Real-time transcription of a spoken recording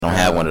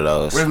one of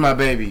those. Where's my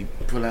baby?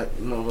 Pull out,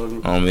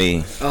 On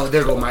me. Oh,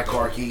 there go my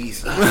car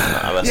keys.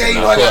 Yeah, You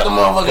know I got the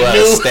motherfucking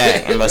new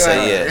stack. I'm about to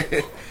say,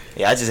 yeah.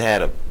 Yeah, I just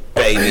had a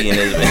baby in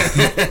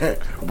this.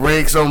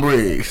 Briggs on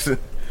Briggs.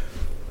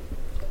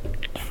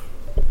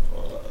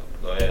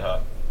 Go ahead,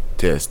 Hop.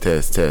 Test.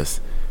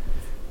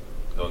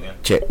 Go again.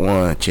 Check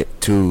 1, check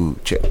 2,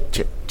 check.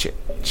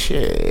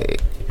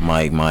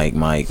 Mike. Mike.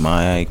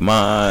 Yeah,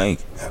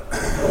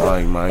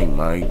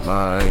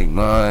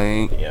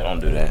 don't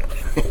do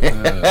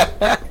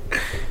that.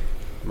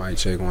 Mic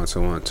check 1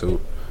 2 1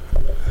 2.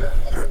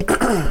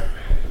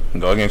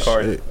 Go again,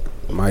 Cardi.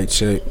 Mic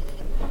check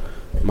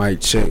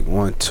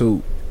 1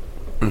 2.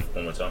 One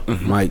more time.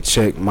 Mic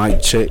check.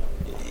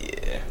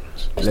 Yeah.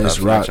 Let's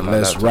rock.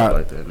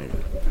 Like that, nigga.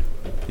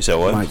 You said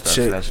what? Mic Stop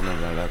check. snatching up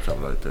my laptop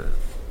like that.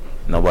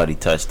 Nobody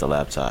touched the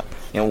laptop.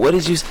 And what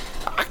did you?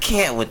 I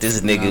can't with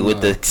this nigga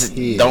with the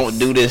don't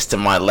do this to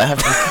my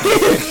laptop.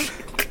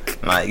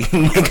 Like,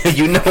 nigga,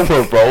 you know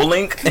we're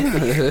rolling. You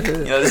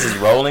know this is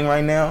rolling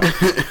right now.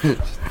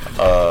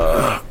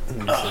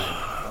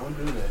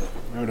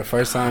 Remember the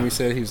first time he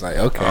said he was like,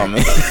 okay, Oh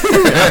man.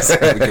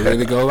 we can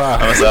really go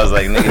live. So I was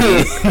like,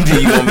 nigga,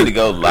 do you want me to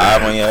go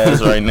live on your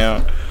ass right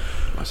now?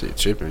 My shit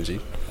tripping, G.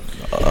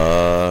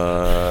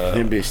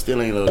 Them bitch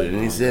still ain't loaded,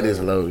 and he said it's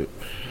loaded.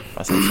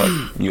 I said,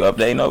 fuck, you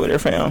updating over there,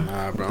 fam?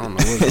 Nah, bro, I don't know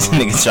what's This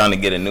going on. nigga's trying to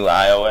get a new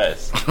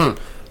iOS.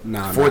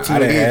 Nah, 14 I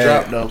didn't did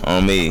have- drop though.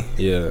 On me.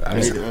 Yeah, I I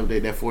need just, to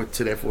update that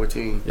to that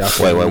 14. y'all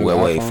seen the new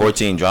Wait. iPhone?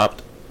 14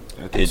 dropped?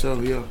 I think so,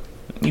 yeah.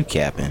 You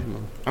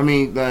capping. I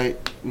mean,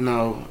 like,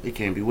 no, it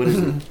can't be. What is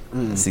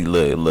it? See,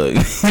 look.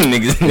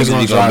 Niggas gonna be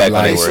going drop back on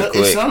like- their It's, work it's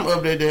quick. some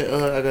update that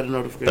I got a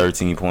notification.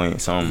 13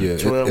 point something. Yeah,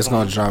 12 it's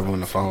gonna drop when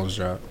the phones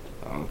drop.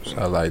 Oh, okay.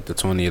 So like the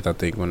 20th, I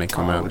think, when they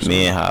come out. Or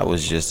Me and Hot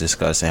was just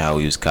discussing how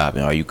we was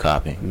copping. Are you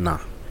copping? Nah.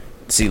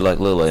 See, like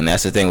Lila, and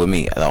that's the thing with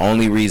me. The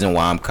only reason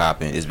why I'm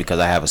copping is because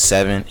I have a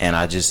 7, and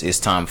it's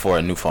time for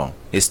a new phone.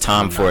 It's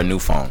time for a new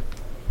phone.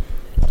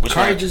 Which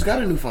Cardi one? just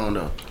got a new phone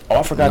though. Oh,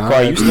 I forgot, Nah,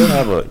 Carl. You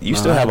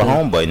still have I a do.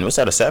 home button. What's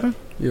that? A 7?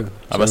 Yeah. I'm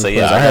about to say,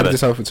 yeah, I I had got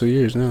this out for 2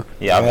 years now.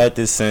 Yeah, I've had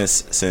this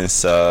since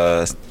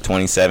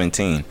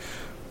 2017,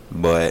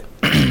 but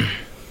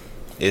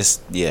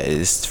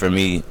it's for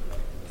me.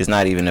 It's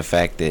not even the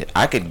fact that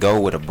I could go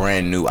with a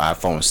brand new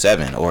iPhone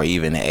 7 or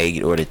even the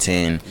 8 or the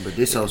 10. But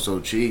this also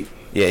cheap.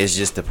 Yeah, it's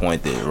just the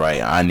point that,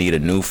 right, I need a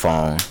new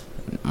phone.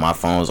 My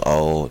phone's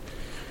old,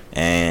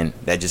 and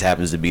that just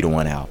happens to be the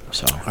one out.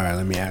 So, All right,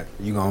 let me ask.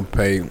 You gonna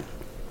pay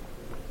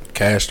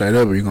cash straight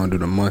up, or you gonna do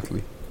the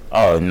monthly?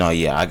 oh no,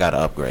 yeah, I got to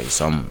upgrade,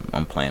 so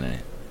I'm planning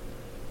it.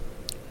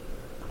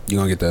 You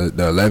gonna get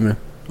the 11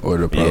 or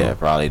the Pro? Yeah,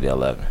 probably the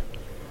 11.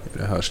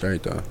 The hell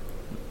straight though.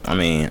 I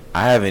mean,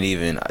 I haven't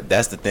even.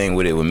 That's the thing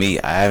with it with me.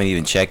 I haven't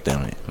even checked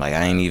on it. Like,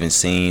 I ain't even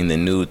seen the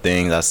new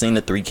things. I've seen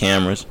the 3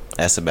 cameras.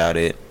 That's about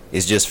it.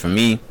 It's just for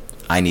me.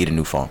 I need a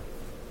new phone.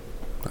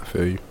 I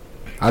feel you.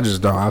 I just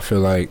don't. I feel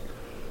like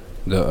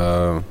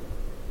the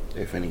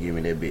They finna give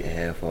me that bit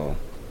half off.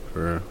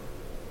 for.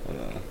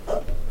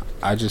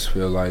 I just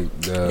feel like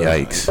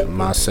Yikes.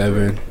 my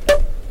 7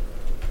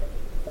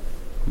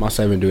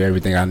 do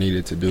everything I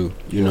needed to do.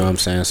 You know what I'm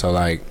saying? So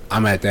like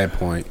I'm at that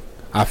point.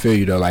 I feel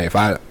you though. Like if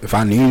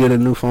I needed a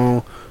new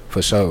phone,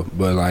 for sure.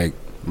 But like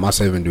my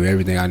 7 do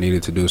everything I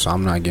needed to do, so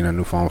I'm not getting a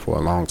new phone for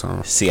a long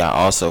time. See, I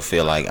also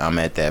feel like I'm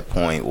at that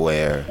point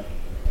where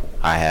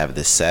I have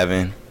the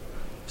 7,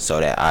 so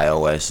that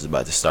iOS is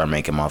about to start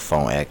making my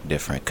phone act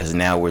different. Because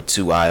now we're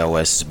 2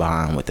 iOSs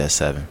behind with that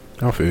 7.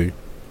 I feel you.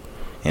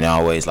 And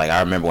always, like,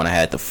 I remember when I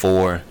had the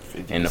 4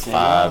 and the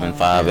 5 and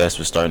 5S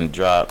was starting to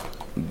drop.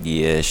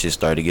 Yeah, shit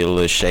started to get a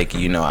little shaky.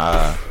 You know,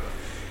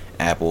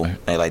 Apple,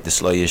 they like to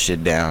slow your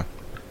shit down.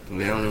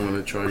 They only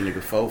want to charge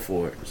nigga 4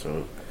 for it,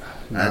 so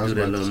I I was do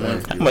that about to little say.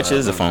 month. How much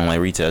is the phone? Like,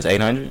 retails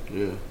 800?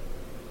 Yeah.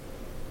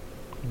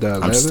 The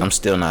 11? I'm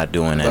still not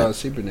doing that.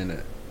 cheaper than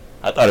that.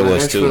 I thought it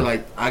was That's for, too.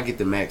 like, I get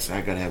the max.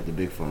 I gotta have the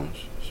big phones.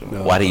 So.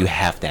 No. Why do you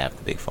have to have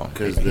the big phone?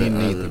 Because He the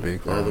need other, the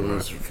big the other phone,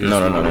 ones feel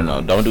No.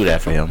 smaller. Don't do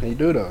that for him. You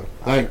do though.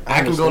 Like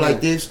I can go understand.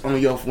 like this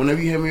on your.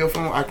 Whenever you hand me your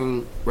phone, I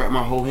can wrap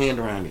my whole hand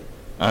around it.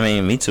 I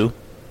mean, me too.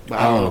 But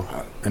I don't.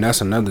 Oh, and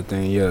that's another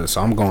thing. Yeah,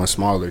 so I'm going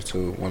smaller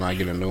too when I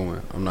get a new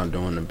one. I'm not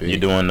doing the big. You're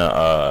doing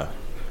the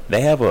they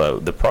have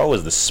the Pro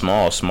is the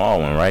small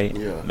one, right?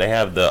 Yeah. They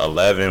have the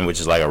 11, which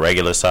is like a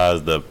regular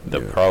size. The Yeah.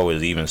 Pro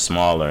is even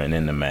smaller, and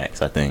then the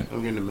Max, I think.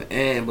 I'm getting the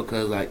and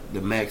because like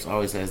the Max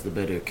always has the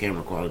better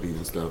camera qualities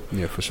and stuff.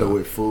 Yeah, for So sure.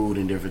 with food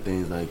and different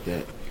things like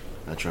that,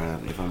 I try.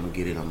 If I'm gonna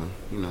get it, I'm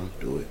gonna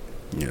do it.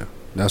 Yeah,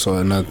 that's what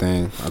another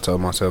thing I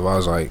told myself. I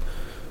was like,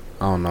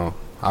 I don't know.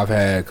 I've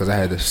had because I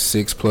had the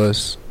 6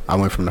 Plus. I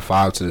went from the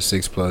 5 to the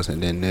 6 Plus,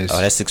 and then this. Oh,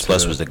 that 6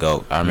 Plus to- was the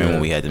GOAT. I remember Yeah.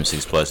 when we had them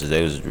 6 Pluses.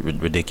 They was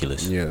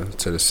ridiculous. Yeah,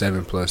 to the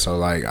 7 Plus. So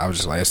like, I was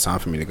just like, it's time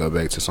for me to go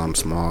back to something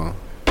small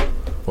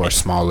or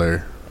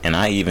smaller. And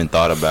I even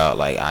thought about,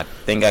 like, I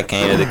think I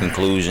came to the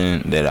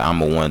conclusion that I'm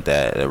going to want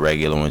that the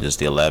regular one, just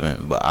the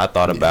 11. But I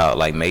thought about,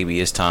 like, maybe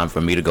it's time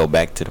for me to go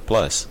back to the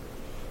Plus.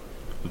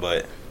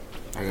 But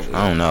I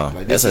don't know.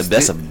 Like, That's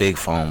this a is- big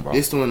phone, bro.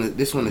 This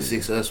one is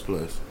 6S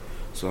Plus.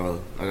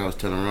 So like I was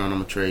telling Ron, I'm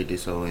gonna trade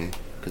this hoe in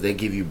because they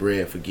give you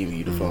bread for giving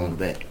you the phone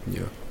back.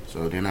 Yeah.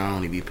 So then I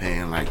only be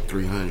paying like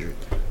 $300.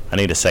 I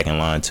need a second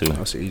line too.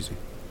 That's easy.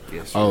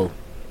 Yes. Oh,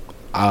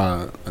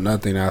 another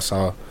thing that I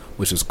saw,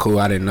 which was cool.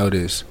 I didn't know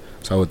this.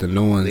 So with the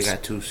new ones, They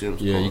got 2 SIM.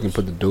 yeah, you can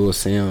put the dual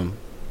SIM.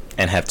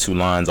 And have 2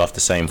 lines off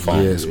the same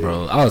phone. Yes,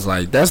 bro. I was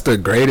like, that's the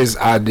greatest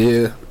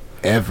idea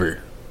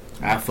ever.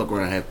 I fuck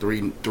around and have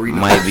three.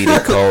 Might be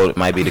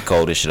the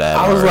coldest shit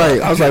I ever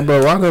I was like,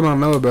 bro, why didn't I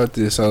know about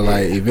this? So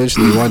like,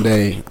 eventually one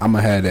day, I'm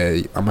gonna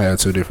have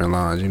 2 different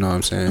lines. You know what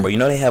I'm saying? But you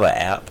know they have an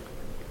app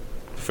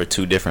for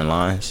 2 different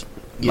lines.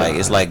 Yeah. Like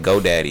it's like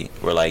GoDaddy,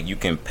 where like you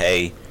can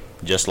pay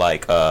just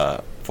like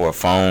for a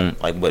phone,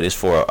 like but it's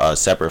for a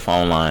separate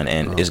phone line,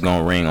 and it's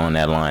gonna ring on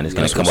that line. It's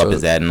gonna That's come what's up up.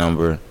 as that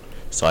number.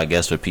 So I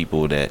guess for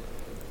people that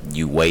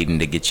you waiting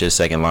to get your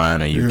second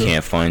line or you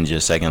can't fund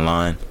your second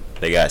line,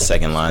 they got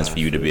second lines for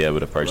you to be able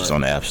to purchase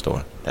on the App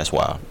Store. That's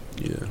wild.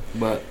 Yeah.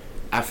 But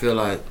I feel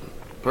like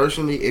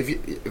personally, if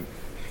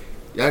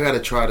y'all gotta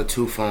try the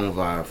 2 phone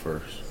vibe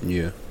first,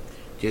 Yeah.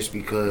 just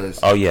because.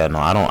 Oh yeah, no,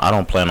 I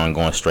don't plan on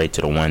going straight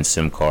to the one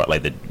SIM card,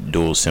 like the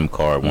dual SIM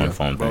card, one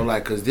phone Bro, thing.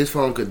 like, cause this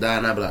phone could die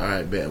and I'd be like, all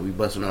right, bet we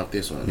busting off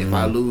this one. If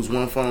I lose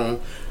one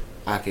phone,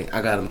 I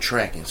got them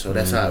tracking. So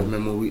that's how I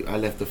remember I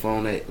left the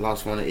phone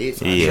lost phone at it,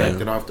 so I tracked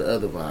it off the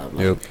other vibe.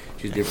 Like,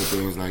 just different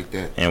things like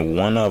that. And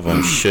one of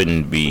them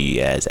shouldn't be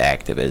as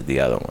active as the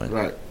other one.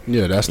 Right.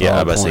 Yeah, that's the Yeah, I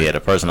whole was about to point. say, yeah, the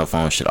personal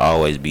phone should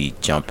always be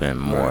jumping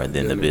more Right,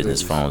 than the the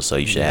business business. phone, so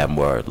you should have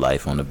more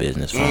life on the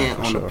business phone. And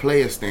on sure. the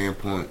player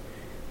standpoint,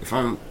 if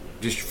I'm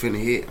just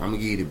finna hit, I'm gonna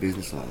give you the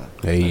business line.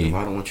 Hey. Like, if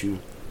I don't want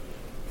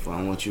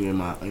you in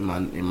my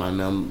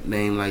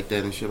name like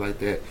that and shit like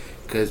that,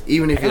 because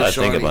even if I you're gotta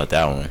shorty, think about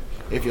that one.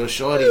 if your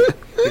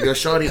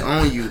shorty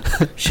on you,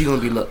 she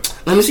gonna be look.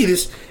 Let me see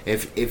this.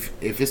 If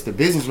it's the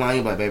business line,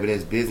 you like, baby,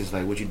 that's business.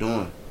 Like, what you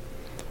doing?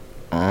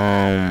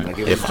 Like,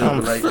 If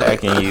I'm like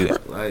fucking you,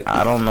 like,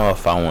 I don't know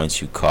if I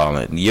want you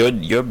calling.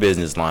 Your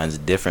business line is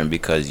different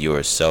because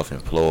you're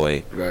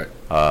self-employed. right.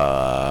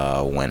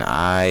 When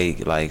I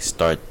like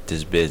start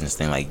this business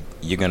thing, like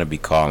you're gonna be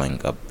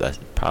calling up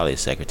probably a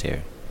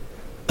secretary.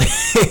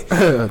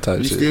 Type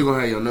You shit. still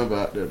gonna have your number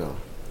out there though.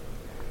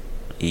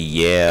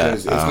 Yeah.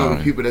 'Cause it's gonna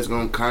be people that's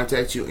gonna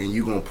contact you, and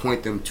you gonna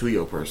point them to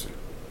your person.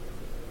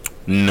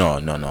 No.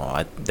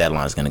 That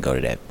line's gonna go to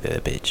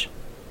that bitch.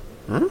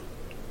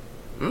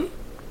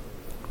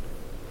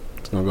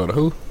 It's gonna go to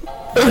who?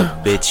 The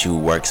bitch who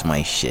works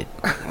my shit.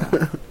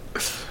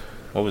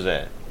 What was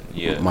that?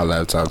 Yeah. My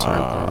laptop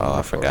turned on. Oh,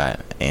 I forgot.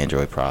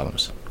 Android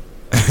problems.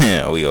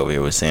 We over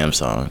here with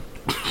Samsung.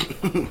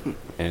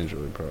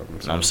 Android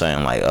problems. I'm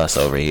saying like us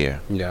over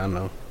here. Yeah, I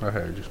know. I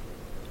heard you.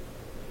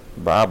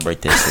 Bro, I'll break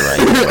this shit right.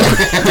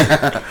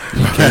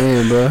 You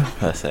can, bro.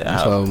 Bro. I said,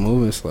 This hoe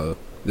moving slow.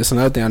 This is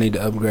another thing I need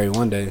to upgrade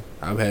one day.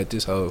 I've had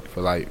this hoe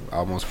for like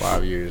almost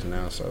 5 years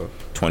now, so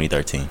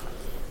 2013.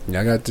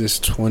 yeah, I got this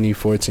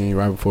 2014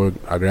 right before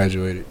I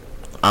graduated.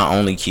 I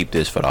only keep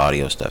this for the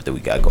audio stuff that we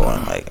got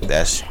going. Like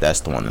that's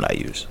the one that I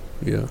use.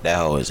 Yeah. That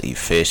hoe is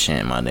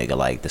efficient, my nigga.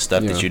 Like the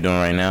stuff Yeah. that you're doing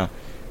right now.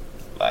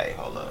 Like,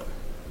 hold up.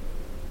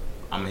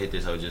 I'm gonna hit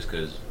this hoe just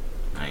cause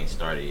I ain't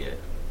started yet.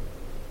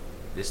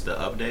 This the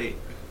update.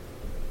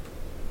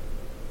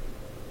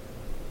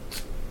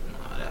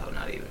 Nah, that hoe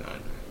not even on.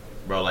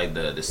 Bro, like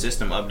the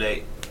system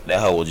update, that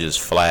hoe will just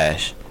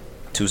flash.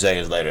 2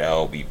 seconds later, that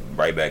hoe will be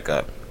right back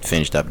up.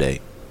 Finished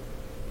update.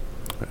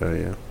 Oh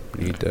yeah.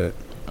 Need that.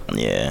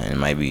 Yeah, it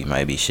might be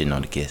shitting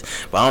on the kids,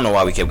 but I don't know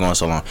why we kept going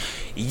so long.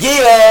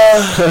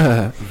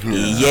 Yeah,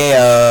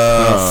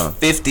 yeah,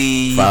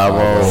 50, 50, 50,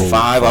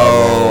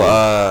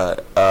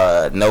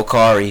 no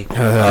Kari.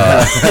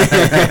 I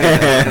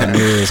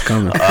knew it was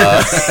coming.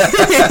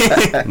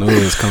 I knew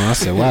it was coming. I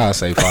said, "Wow!" I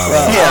say 5.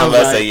 Yeah, I'm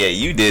about to say, yeah,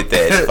 you did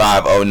that.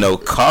 50, no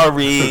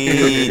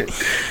Kari.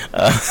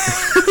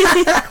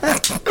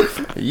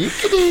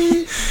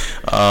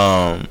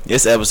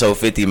 It's episode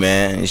 50,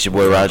 man. It's your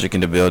boy Roderick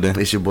in the building.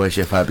 It's your boy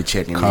Chef. I be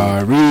checking.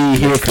 Kari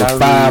here for Kari.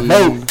 5.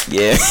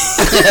 Yeah, you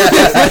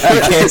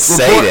can't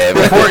say that,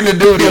 man. Reporting to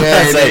duty, You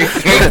can't say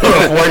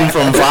reporting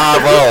from 50.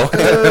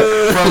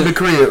 from the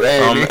crib. Hey,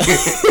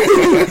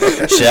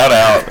 Shout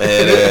out,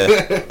 and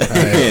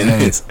Hey,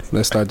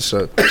 let's start the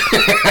show.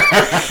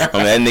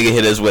 that nigga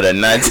hit us with a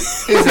not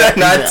too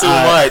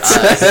much.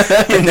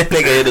 That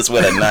nigga hit us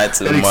with a not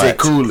too Nigga say much.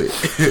 cool it.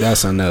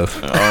 That's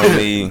enough.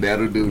 Only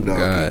That'll do,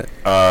 dog.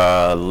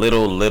 God.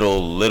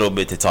 little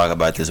bit to talk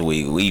about this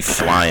week. We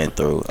flying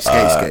through.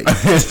 Skate.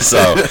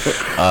 So,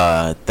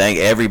 thank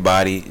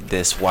everybody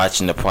that's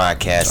watching the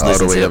podcast, All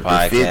the listen way to the up to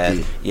podcast.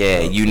 50. Yeah,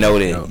 you know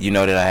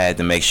that I had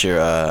to make sure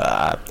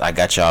I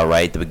got y'all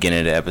right at the beginning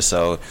of the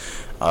episode.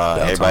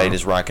 Everybody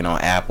that's rocking on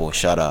Apple,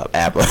 shut up,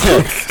 Apple.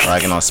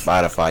 Rocking on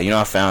Spotify. You know,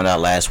 I found out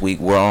last week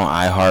we're on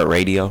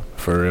iHeartRadio.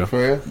 For real. For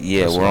real?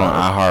 Yeah, That's we're on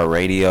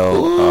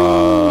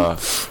iHeartRadio.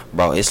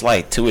 Bro, it's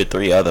like 2 or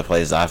 3 other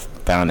places I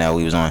found out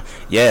we was on.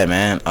 Yeah,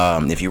 man.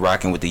 If you're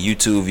rocking with the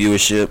YouTube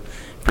viewership,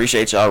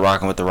 appreciate y'all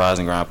rocking with the Rise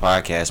and Grind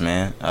podcast,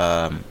 man.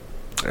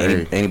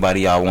 Hey.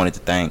 Anybody y'all wanted to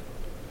thank?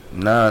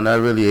 Nah, not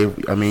really.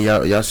 I mean,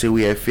 y'all see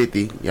we at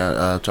 50.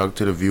 Y'all talk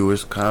to the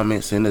viewers,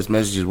 comment, send us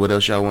messages. What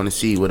else y'all want to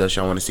see? What else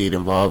y'all want to see it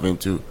evolve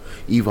into?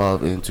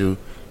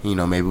 You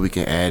know, maybe we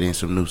can add in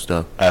some new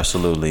stuff.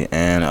 Absolutely.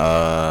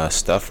 And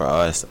stuff for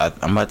us,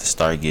 I'm about to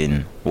start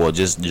getting, well,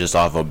 just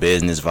off a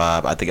business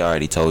vibe. I think I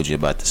already told you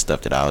about the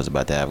stuff that I was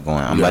about to have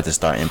going. I'm about to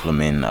start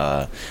implementing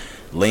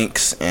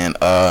links and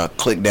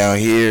click down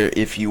here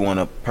if you want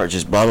to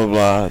purchase blah blah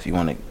blah. If you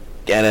want to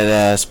get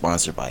it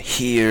sponsored by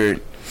here.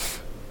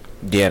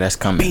 Yeah, that's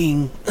coming.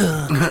 Bing.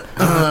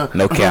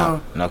 No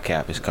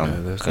cap is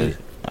coming because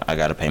I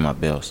gotta pay my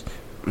bills.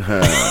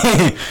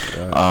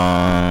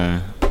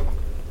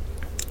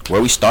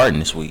 Where we starting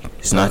this week?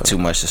 It's not too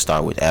much to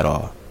start with at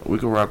all. We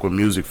can rock with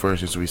music first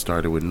since we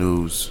started with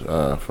news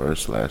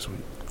first last week.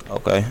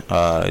 Okay.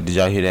 Did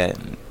y'all hear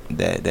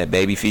that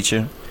Baby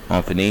feature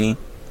on Panini?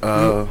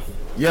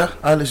 Yeah,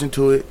 I listened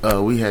to it.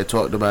 We had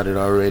talked about it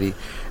already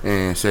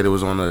and said it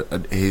was on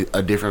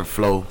a different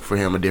flow for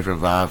him, a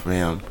different vibe for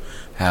him,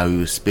 how he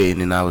was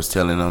spitting, and I was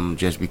telling him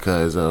just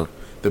because of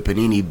the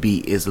Panini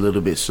beat is a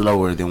little bit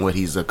slower than what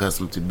he's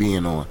accustomed to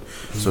being on,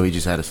 so he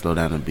just had to slow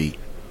down the beat.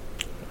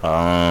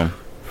 I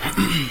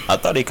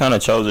thought he kind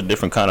of chose a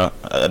different kind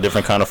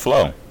of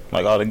flow,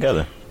 like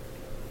altogether.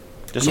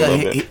 Just a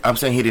little bit. I'm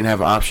saying he didn't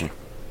have an option.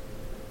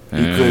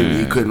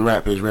 He couldn't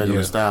rap his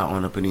regular style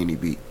on a Panini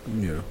beat.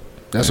 Yeah,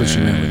 that's what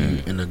you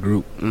meant in the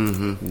group.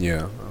 Mm-hmm.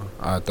 Yeah,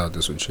 I thought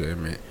that's what you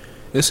meant.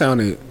 It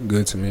sounded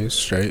good to me,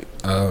 straight.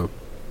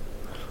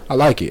 I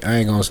like it. I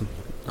ain't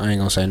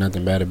gonna say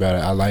nothing bad about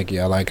it. I like it.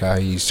 I like how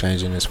he's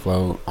changing his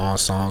flow on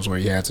songs where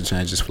he had to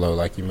change his flow,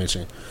 like you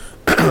mentioned.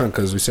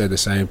 Because we said the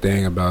same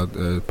thing about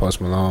the Post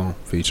Malone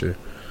feature.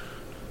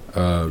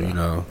 You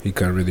know, he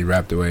couldn't really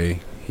rap the way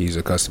he's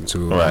accustomed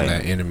to on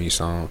that Enemy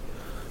song.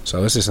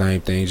 So it's the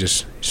same thing,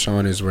 just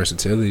showing his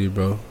versatility,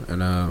 bro.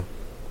 And I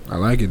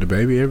like it. The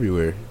baby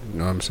everywhere. You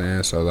know what I'm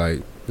saying? So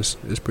like, it's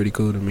pretty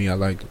cool to me. I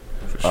like it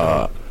for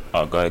sure.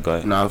 Go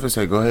ahead. No, I was gonna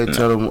say, go ahead and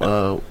tell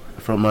them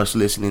from us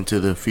listening to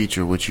the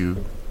feature what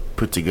you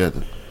put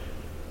together.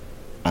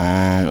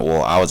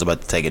 Well, I was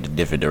about to take it a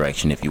different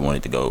direction if you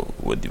wanted to go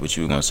with what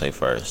you were gonna say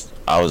first.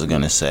 I was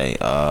gonna say,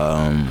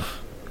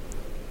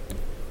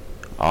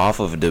 off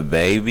of the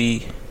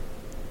baby,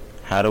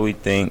 how do we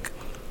think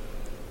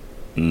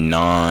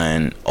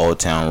non-Old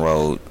Town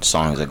Road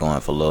songs are going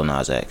for Lil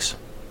Nas X?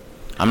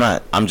 I'm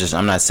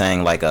not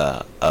saying like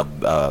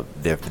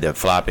they're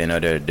flopping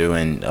or they're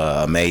doing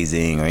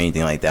amazing or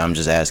anything like that. I'm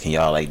just asking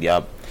y'all, like,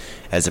 y'all,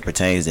 as it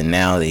pertains to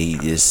now that he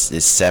is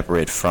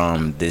separate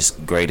from this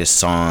greatest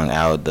song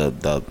out,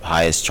 the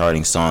highest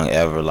charting song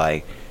ever,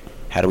 like,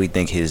 how do we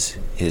think his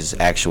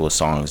actual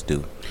songs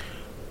do?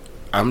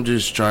 I'm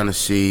just trying to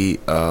see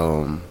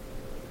how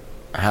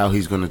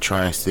he's gonna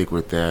try and stick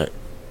with that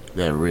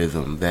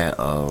rhythm,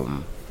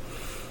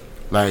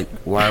 like,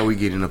 why are we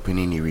getting a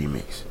Panini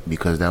remix?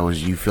 Because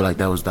you feel like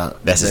that was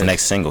that's his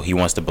next single. He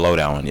wants to blow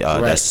that one.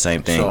 Right. That's the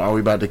same thing. So are you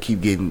about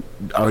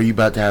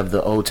to have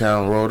the Old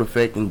Town Road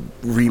effect and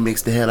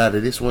remix the hell out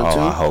of this one too?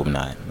 I hope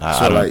not.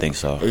 I don't think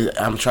so.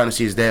 I'm trying to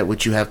see, is that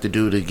what you have to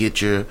do to get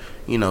get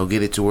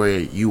it to where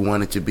you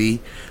want it to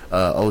be?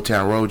 Old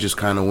Town Road just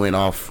kind of went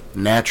off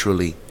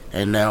naturally,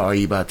 and now are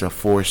you about to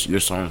force your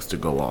songs to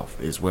go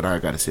off? Is what I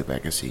got to sit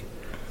back and see.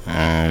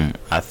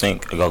 I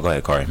think go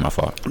ahead, Corey. My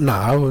fault. Nah,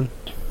 I would.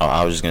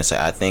 I was just gonna say,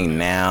 I think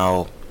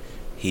now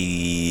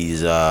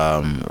he's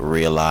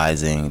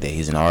realizing that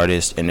he's an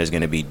artist, and there's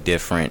gonna be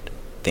different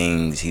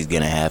things he's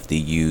gonna have to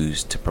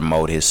use to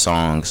promote his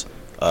songs,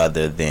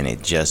 other than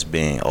it just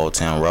being Old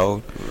Town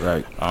Road.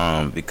 Right.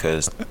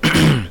 Because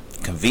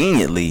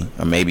conveniently,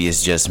 or maybe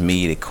it's just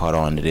me that caught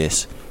on to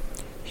this,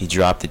 he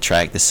dropped the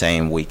track the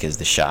same week as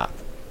The Shop.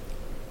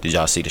 Did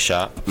y'all see The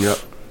Shop? Yep.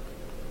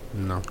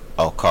 No.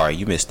 Oh, Kari,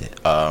 you missed it.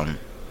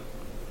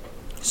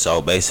 So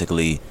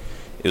basically,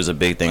 it was a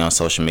big thing on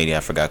social media. I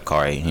forgot,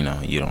 Kari, you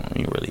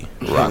really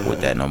rock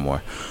with that no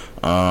more.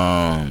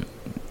 I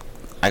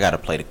gotta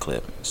play the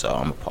clip, so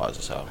I'm gonna pause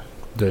this out.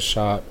 The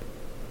Shop.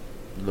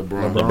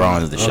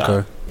 LeBron's The Shop.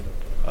 Okay.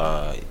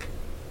 Yeah,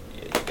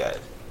 you got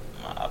it.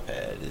 My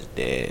iPad is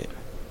dead.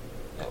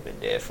 I've been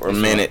dead for a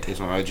minute.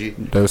 It's on IG.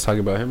 They was talking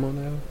about him on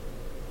that?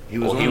 He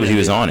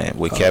was on it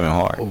with Kevin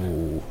Hart.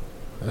 Oh,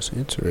 that's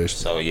interesting.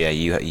 So yeah,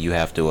 you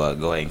have to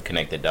go ahead and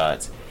connect the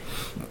dots.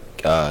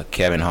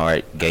 Kevin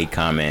Hart, gay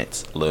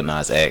comments, Lil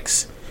Nas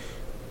X.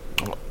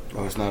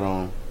 Oh, it's not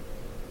on.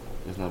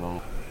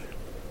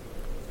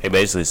 He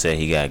basically said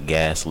he got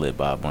gaslit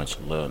by a bunch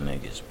of little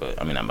niggas, but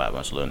I mean not by a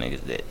bunch of little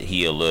niggas. That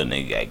he, a little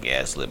nigga, got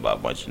gaslit by a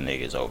bunch of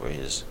niggas over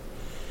his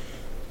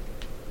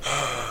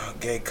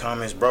gay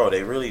comments, bro.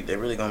 They really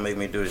gonna make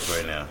me do this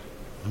right now.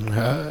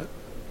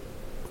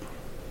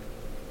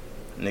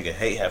 Nigga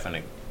hate having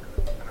a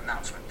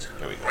announcement.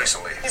 Here we go.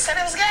 Recently. He said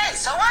it was gay,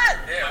 so what?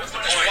 Yeah,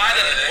 why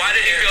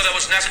did he feel that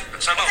was necessary?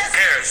 Who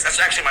cares? That's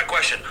actually my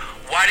question.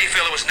 Why do you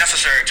feel it was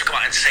necessary to come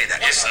out and say that?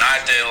 It's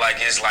not that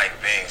it's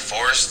being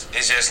forced.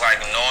 It's just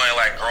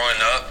knowing,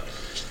 growing up.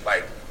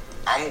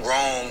 I'm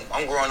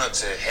growing up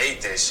to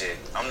hate this shit.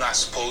 I'm not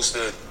supposed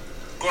to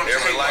Growing up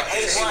to hate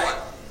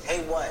what? hate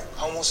Hate what?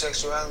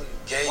 Homosexuality,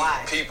 gay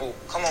Why? people.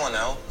 Come on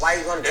now. Why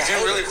you gonna If you're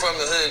hate really it? from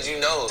the hood,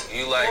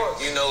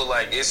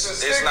 like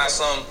it's not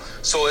some.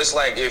 So it's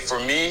like if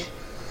for me,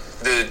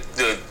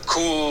 the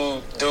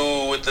cool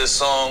dude with the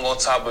song on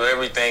top of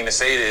everything to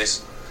say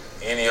this,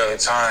 any other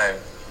time,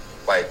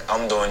 like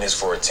I'm doing this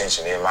for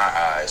attention in my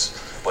eyes.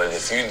 But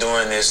if you're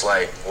doing this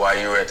like while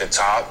you're at the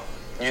top,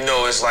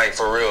 it's like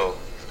for real,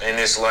 and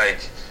it's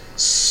like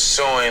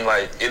showing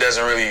like it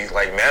doesn't really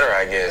like matter,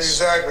 I guess.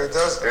 Exactly, it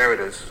does. There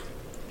it is.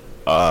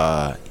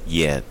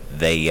 Yeah,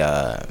 they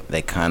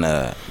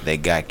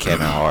got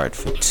Kevin Hart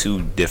for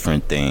two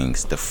different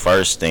things. The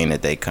first thing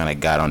that they kind of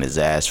got on his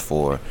ass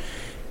for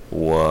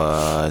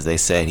was they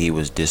said he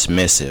was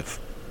dismissive,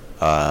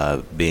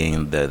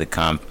 being the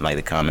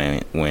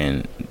comment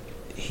when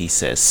he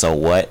said "so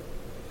what"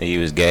 that he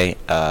was gay.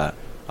 A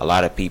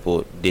lot of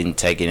people didn't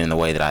take it in the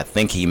way that I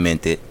think he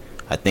meant it.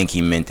 I think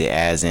he meant it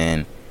as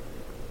in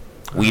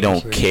we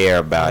don't care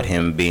about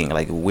him being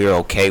like, we're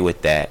okay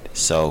with that.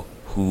 So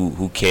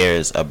who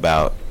cares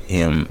about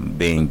him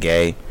being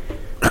gay?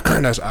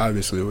 That's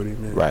obviously what he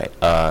meant. Right.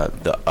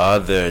 The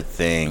other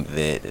thing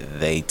that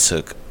they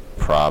took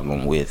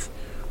problem with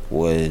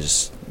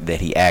was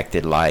that he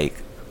acted like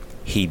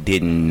he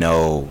didn't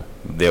know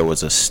there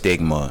was a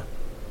stigma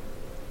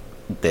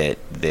that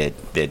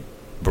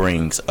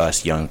brings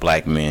us young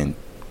black men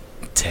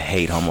to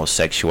hate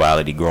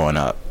homosexuality growing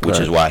up, which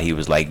is why he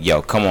was like,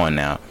 yo, come on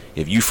now,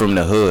 if you from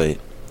the hood,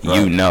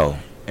 you know.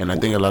 And I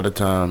think a lot of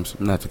times,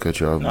 not to cut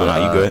you off,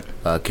 no, you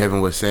good.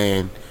 Kevin was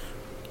saying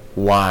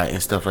why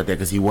and stuff like that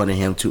because he wanted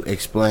him to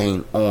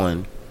explain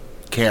on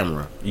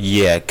camera.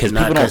 Yeah, because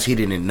not because he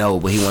didn't know,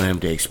 but he wanted him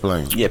to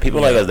explain. Yeah, people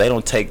like us, they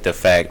don't take the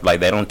fact, like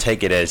they don't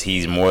take it as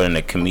he's more than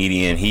a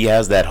comedian. He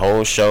has that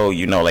whole show,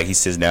 like he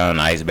sits down in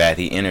an ice bath,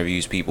 he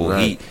interviews people.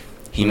 Right.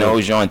 He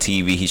knows you're on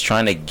TV. He's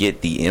trying to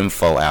get the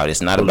info out. It's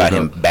not about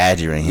him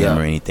badgering him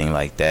or anything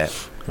like that.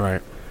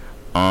 Right.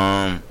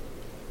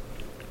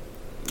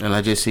 And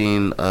I just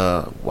seen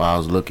while I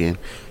was looking,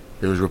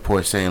 there was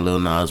reports saying Lil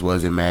Nas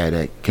wasn't mad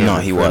at Kevin.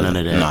 No, he wasn't.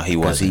 None of that. No, he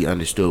wasn't. Because he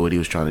understood what he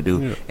was trying to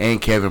do. Yeah.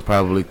 And Kevin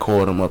probably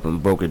called him up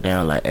and broke it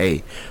down like,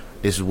 hey,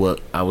 this is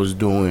what I was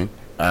doing.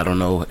 I don't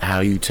know how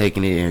you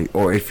taking it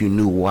or if you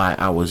knew why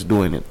I was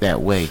doing it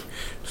that way.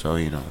 So,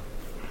 Yeah,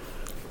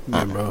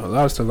 bro. A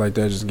lot of stuff like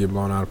that just get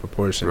blown out of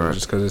proportion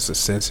just because it's a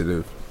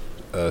sensitive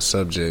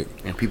subject.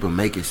 And people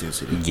make it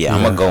sensitive. Yeah,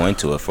 I'm going to go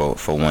into it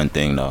for one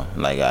thing, though.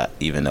 Like,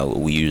 even though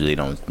we usually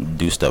don't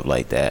do stuff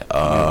like that.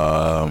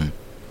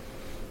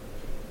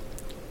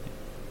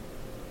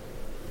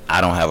 I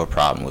don't have a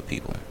problem with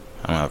people.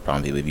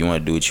 If you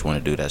want to do what you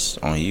want to do, that's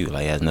on you.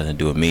 Like, it has nothing to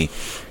do with me.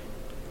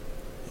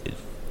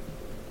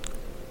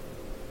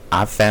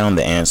 I found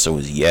the answer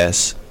was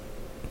yes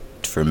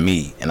for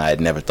me, and I had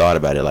never thought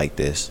about it like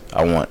this.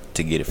 I want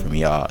to get it from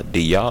y'all.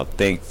 Do y'all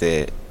think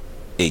that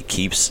it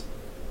keeps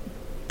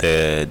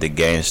the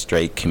gay and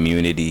straight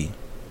community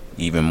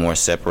even more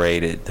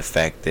separated, the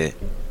fact that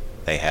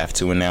they have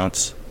to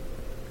announce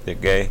they're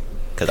gay?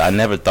 Because I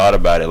never thought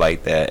about it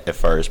like that at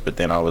first, but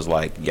then I was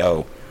like,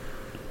 yo,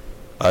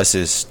 us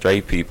as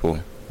straight people,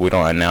 we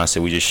don't announce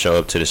it, we just show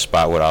up to the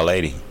spot with our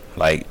lady.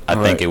 Like, I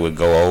think it would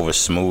go over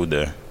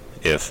smoother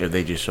if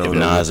they just showed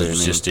Nas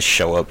was just to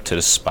show up to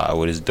the spot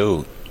with his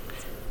dude.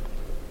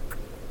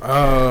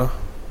 I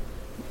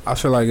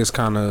feel like it's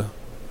kind of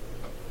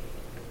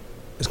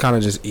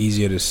just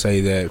easier to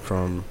say that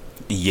from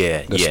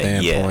the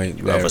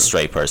standpoint of a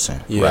straight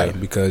person. Yeah, right.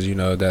 Because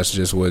that's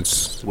just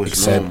what's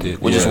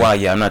accepted. Which is why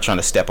I'm not trying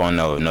to step on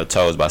no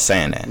toes by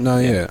saying that. No,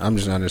 yeah, I'm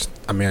just I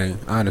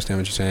understand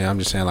what you're saying. I'm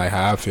just saying like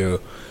how I feel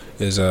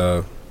is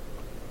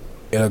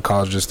it'll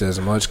cause just as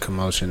much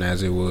commotion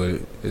as it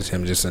would as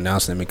him just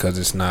announcing it, because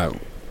it's not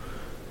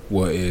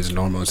what is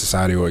normal in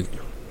society or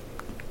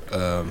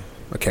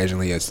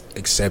occasionally is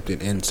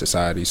accepted in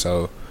society.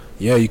 So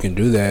yeah, you can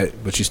do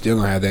that, but you're still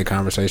gonna have that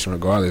conversation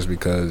regardless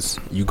because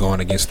you going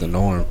against the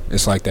norm.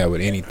 It's like that with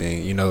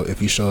anything.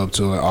 If you show up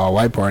to an all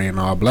white party and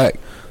all black,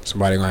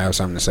 somebody gonna have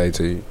something to say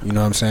to you. You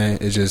know what I'm saying?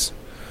 It's just,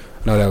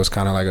 I know that was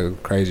kind of like a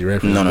crazy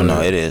reference.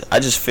 No, it is.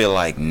 I just feel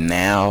like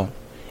now,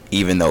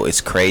 even though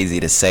it's crazy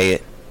to say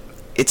it,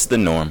 it's the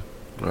norm.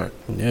 Right.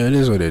 Yeah, it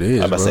is what it is.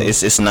 I'm about to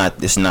say it's not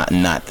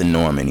the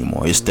norm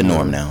anymore. It's the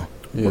norm now.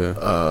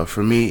 Yeah.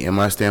 For me, in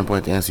my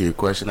standpoint, to answer your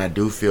question, I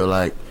do feel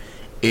like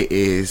it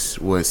is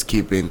what's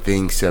keeping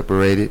things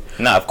separated.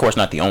 No, of course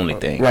not the only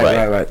thing.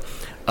 Right.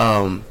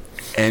 And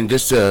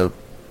just to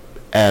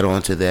add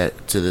on to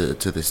that, to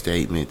the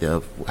statement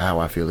of how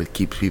I feel it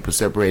keeps people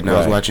separated. And I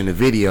was watching the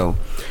video,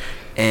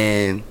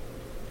 and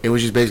it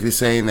was just basically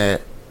saying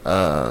that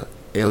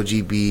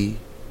LGBTQ,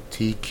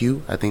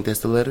 I think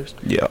that's the letters.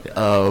 Yeah.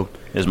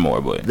 There's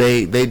more, but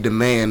they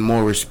demand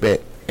more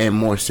respect and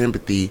more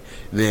sympathy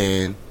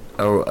than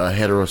a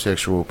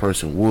heterosexual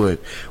person would,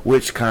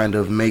 which kind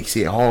of makes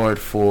it hard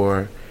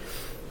for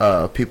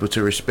people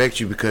to respect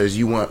you because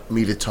you want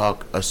me to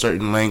talk a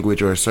certain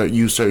language or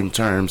use certain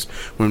terms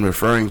when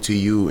referring to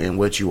you and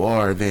what you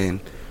are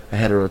than a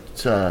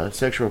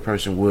heterosexual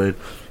person would.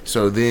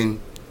 So then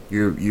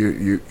you're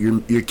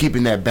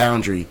keeping that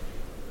boundary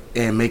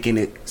and making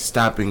it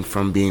stopping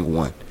from being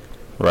one.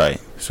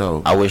 Right.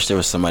 So I wish there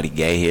was somebody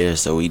gay here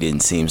so we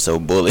didn't seem so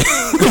bullish,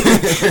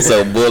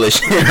 so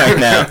bullish right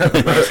now.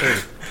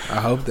 I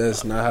hope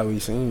that's not how we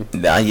seem.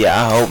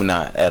 Yeah, I hope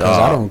not at all. Cause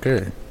I don't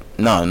care.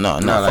 No,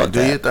 like, fuck do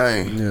that. your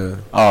thing. Yeah.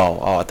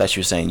 Oh, I thought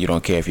you were saying you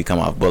don't care if you come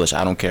off bullish.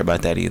 I don't care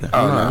about that either.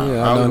 Oh No, no, yeah,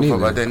 I I don't don't know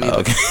about either. that neither.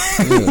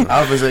 Okay. I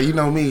was gonna say, you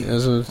know me.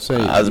 That's what I'm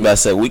saying. I was about to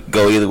say we could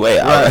go either way.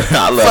 Right.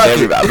 I love Fuck it.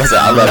 everybody. I was about to say,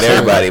 I love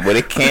everybody, but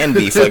it can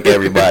be fuck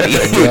everybody.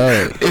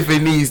 Right. If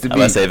it needs to I'm be.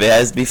 about to say if it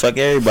has to be fuck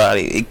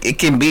everybody, it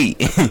can be.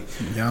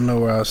 Y'all know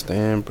where I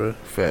stand, bro.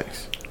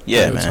 Facts.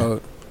 Yeah, Real man.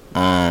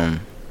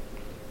 talk.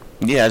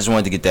 Yeah, I just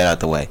wanted to get that out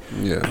the way.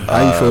 Yeah.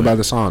 How you feel about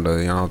the song though?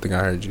 I don't think I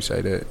heard you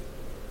say that.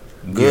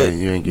 Good, Yeah,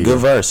 you ain't get good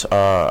it. verse.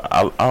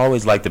 I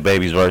always like the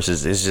Baby's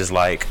verses. It's just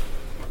like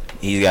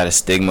he's got a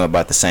stigma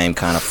about the same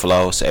kind of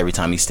flow. So every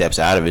time he steps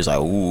out of it, it's like,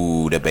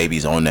 ooh, the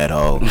Baby's on that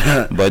hoe.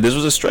 But this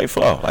was a straight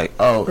flow. Like,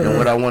 Oh, and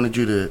what I wanted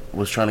you to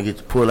was trying to get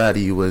to pull out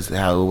of you was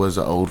how it was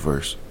an old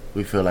verse.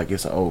 We feel like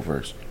it's an old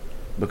verse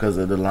because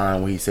of the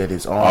line where he said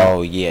it's on.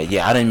 oh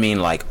yeah. I didn't mean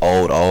like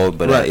old,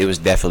 but Right. it was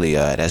definitely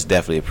that's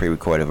definitely a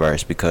pre-recorded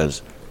verse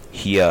because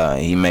he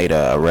made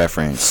a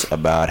reference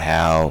about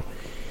how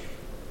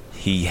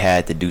he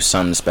had to do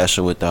something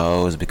special with the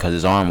hoes because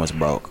his arm was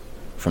broke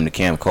from the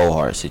Cam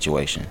Coldheart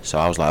situation. So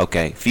I was like,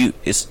 okay,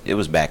 it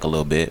was back a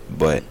little bit,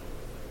 but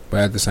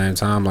But at the same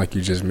time, like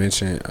you just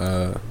mentioned,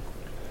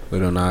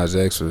 Lil Nas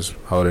X was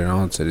holding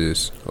on to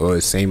this, or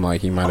it seemed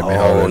like he might have been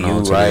holding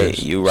on to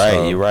this. you right,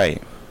 So, you're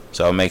right.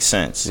 So it makes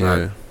sense.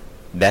 Yeah,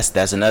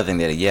 That's another thing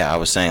that I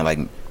was saying like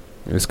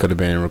this could have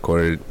been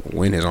recorded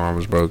when his arm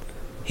was broke.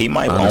 he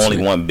might Honestly.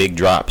 only want big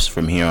drops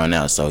from here on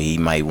out, so he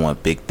might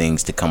want big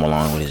things to come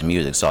along with his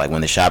music. So like when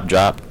the shop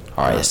dropped,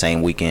 all right, the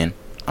same weekend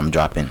I'm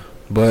dropping.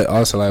 But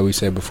also, like we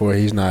said before,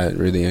 he's not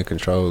really in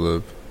control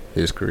of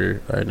his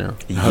career right now.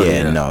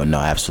 Yeah, no,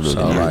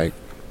 absolutely So not. like,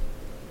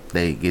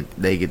 They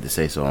get to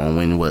say so on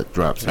when what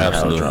drops and how it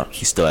Absolutely. drops.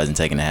 He still hasn't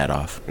taken the hat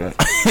off. Right.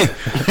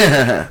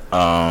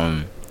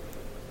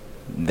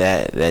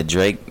 That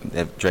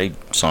Drake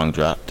song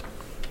dropped,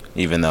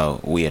 even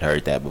though we had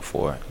heard that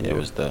before. It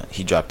was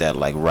he dropped that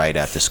like right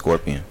after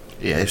Scorpion.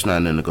 Yeah, it's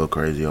not nothing to go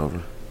crazy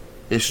over.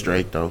 It's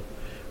straight though,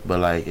 but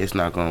like it's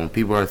not gonna.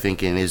 People are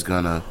thinking it's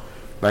gonna,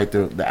 like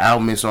the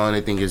album it's on.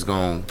 They think it's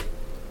gonna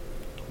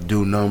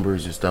do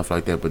numbers and stuff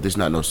like that. But there's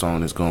not no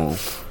song that's gonna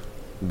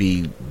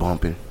be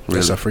bumping. Really.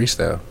 it's a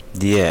freestyle.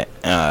 Yeah,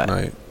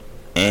 Like,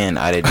 and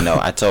I didn't know.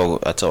 I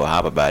told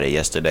Hop about it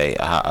yesterday.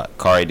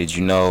 Kari, did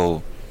you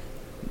know?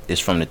 It's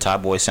from the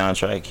Top Boy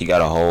soundtrack. He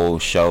got a whole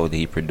show that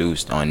he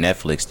produced on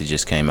Netflix that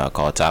just came out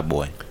called Top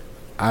Boy.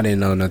 I didn't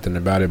know nothing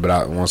about it,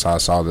 but once I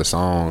saw the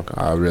song,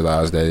 I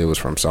realized that it was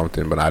from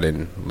something, but I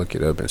didn't look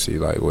it up and see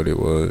like what it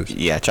was.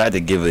 Yeah, I tried to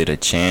give it a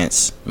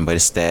chance, but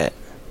it's that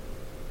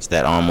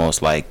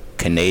almost like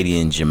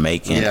Canadian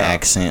Jamaican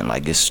accent,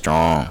 like it's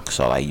strong.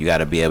 So like you got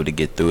to be able to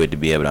get through it to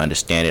be able to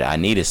understand it. I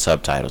needed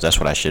subtitles. That's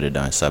what I should have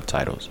done,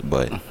 subtitles.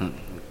 But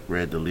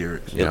Read the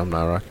lyrics. Yeah, I'm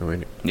not rocking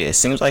with it. yeah, it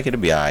seems like it'll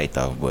be alright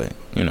though. But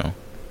you know,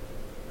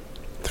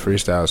 The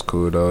freestyle's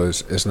cool though.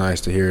 It's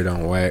nice to hear it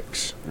on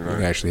wax. You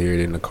can actually hear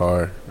it in the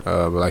car.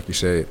 But like you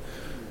said,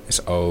 it's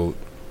old.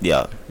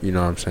 yeah, You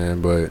know what I'm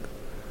saying? But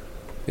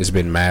it's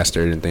been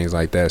mastered and things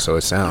like that, so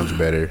it sounds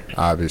better,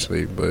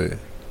 obviously. But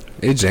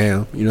it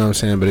jam. You know what I'm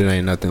saying? But it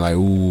ain't nothing like,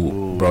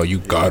 ooh, bro, you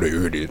gotta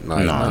hear it.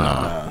 Like,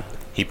 no.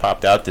 He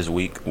popped out this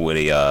week with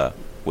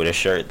a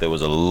shirt that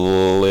was a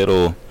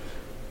little.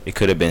 It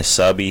could have been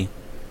subby,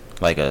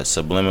 like a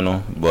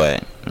subliminal,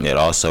 but it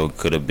also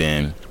could have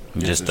been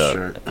just a a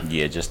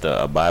shirt. just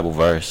a Bible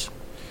verse.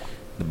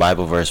 The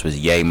Bible verse was,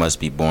 "Ye must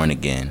be born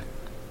again."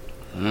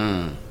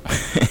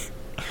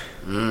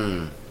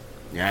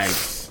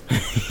 Yikes.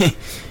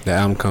 The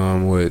album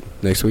come with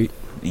next week.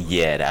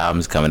 Yeah, the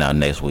album's coming out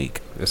next week.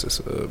 That's a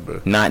sub,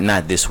 bro.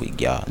 Not this week,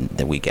 y'all.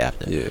 The week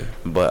after. Yeah,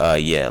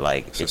 But yeah,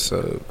 like it's a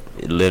sub.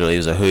 it literally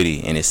was a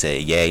hoodie, and it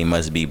said, "Ye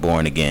must be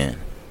born again."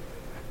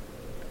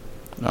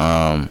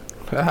 Carl,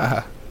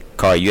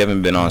 you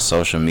haven't been on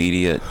social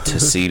media to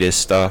see this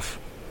stuff,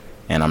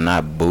 and I'm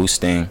not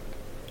boosting.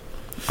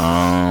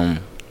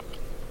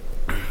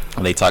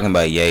 They talking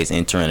about Ye's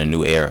entering a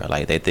new era.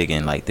 Like they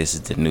thinking like this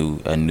is a new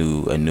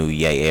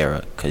Ye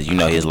era, cause you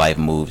know his life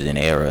moves in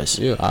eras.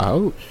 Yeah, I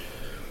hope.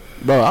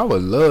 Bro, I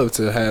would love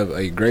to have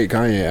a great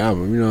Kanye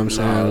album. You know what I'm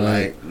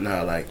saying?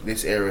 Like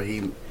this era,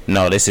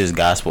 No, this is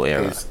gospel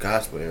era. his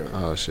gospel era.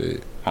 Oh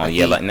shit. Oh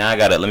yeah, like now I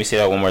gotta let me say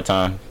that one more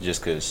time,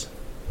 just cause.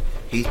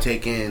 He's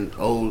taking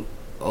old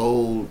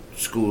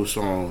school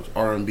songs,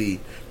 R&B,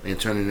 and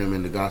turning them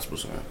into gospel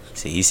songs.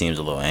 See, he seems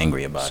a little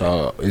angry about it.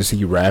 So is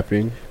he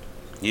rapping?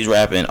 He's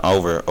rapping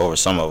over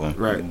some of them,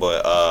 Right.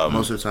 But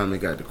Most of the time they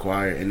got the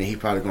choir, and then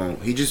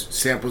he just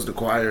samples the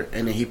choir,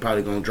 and then he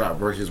probably gonna drop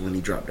verses when he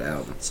drop the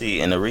album.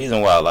 see, and the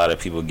reason why a lot of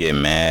people get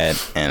mad,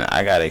 and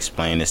I gotta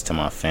explain this to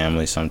my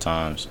family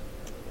sometimes.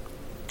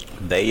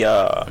 They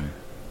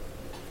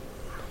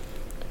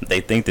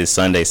think that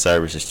Sunday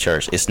service is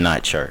church. It's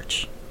not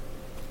church.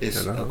 It's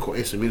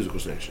a musical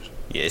section.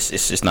 Yeah,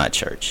 it's not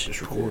church.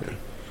 It's recorded.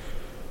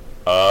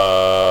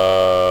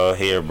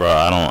 Here, bro.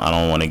 I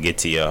don't want to get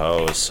to your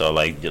hoes. So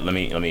like, let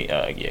me.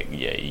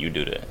 Yeah. You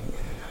do that.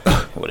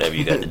 Whatever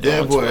you got to do.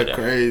 That on boy Twitter.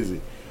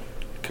 crazy.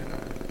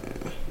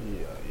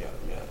 Yeah.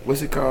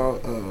 What's it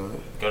called?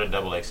 Go to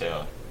Double XL.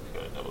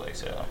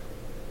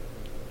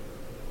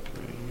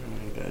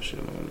 Got shit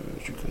on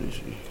it. You couldn't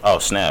see. Oh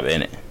snap!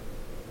 In it.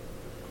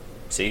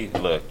 See,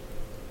 look.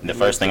 The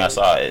first thing I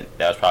saw, that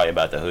was probably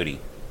about the hoodie.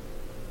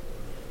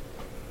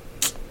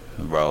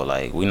 Bro,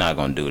 like, we not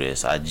gonna do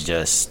this. I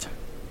just...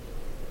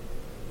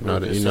 You know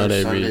they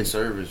Sunday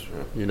service,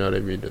 bro. You know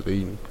they be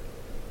deleting.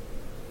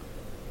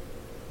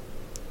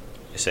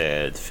 It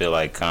said, feel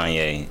like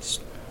Kanye...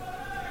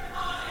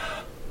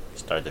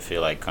 Start to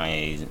feel like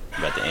Kanye's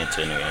about to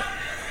enter into it.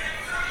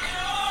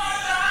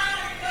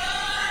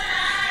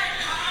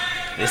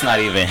 It's not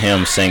even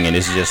him singing.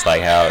 It's just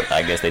like how,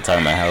 I guess they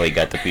talking about how he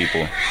got the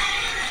people.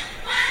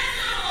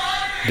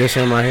 This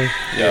him right here?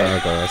 Yeah.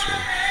 Okay, that's it.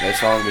 That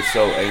song is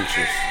so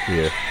anxious.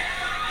 Yeah.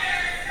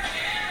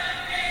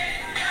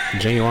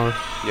 Genuine?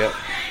 Yep.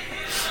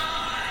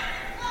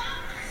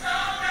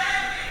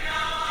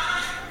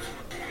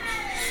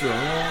 So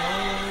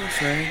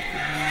thank you.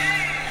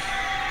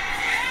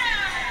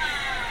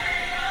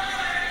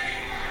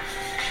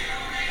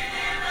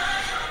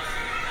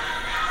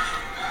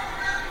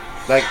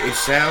 Like, it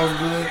sounds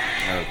good.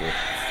 Okay.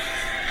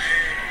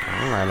 I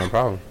don't have no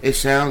problem. It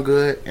sound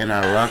good, and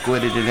I rock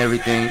with it and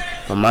everything.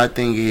 But my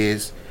thing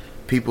is,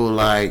 people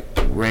like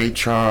Ray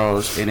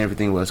Charles and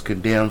everything was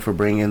condemned for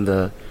bringing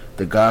the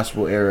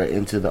gospel era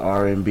into the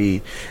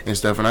R&B and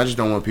stuff. And I just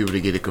don't want people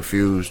to get it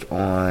confused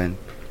on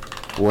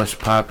what's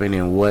popping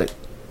and what.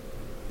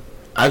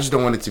 I just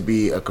don't want it to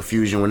be a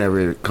confusion whenever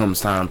it comes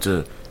time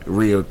to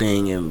real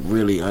thing and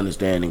really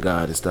understanding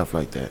God and stuff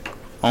like that.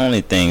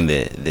 Only thing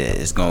that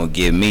is gonna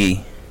give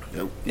me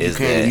is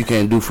that you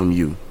can't do from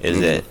you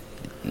is that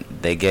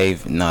they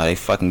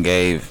fucking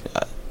gave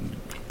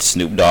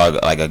Snoop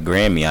Dogg like a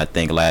Grammy, I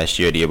think last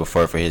year, the year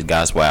before, for his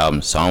gospel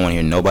album. So I don't want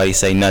to hear nobody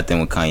say nothing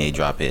when Kanye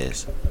drop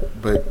his.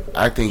 But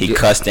I think he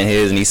cussed in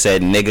his and he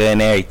said nigga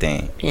and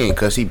everything. He ain't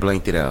cuss, he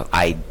blanked it out.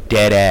 I'm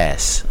dead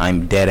ass. I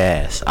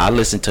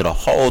listened to the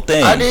whole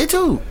thing. I did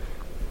too.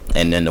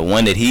 And then the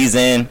one that he's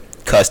in,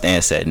 cussed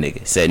and said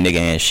nigga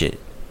and shit.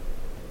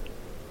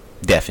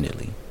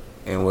 Definitely.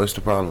 And what's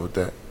the problem with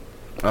that?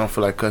 I don't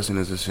feel like cussing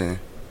is a sin.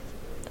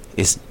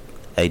 It's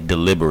a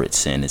deliberate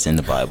sin. It's in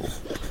the Bible.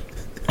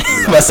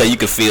 I say you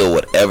can feel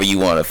whatever you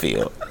want to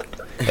feel.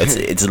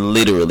 It's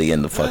literally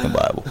in the fucking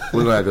Bible.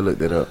 We're gonna have to look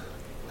that up.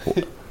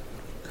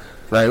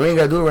 Like, we ain't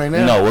gotta do it right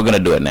now. No, we're gonna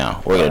do it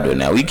now.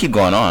 We keep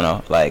going on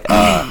though. Like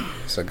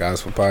it's a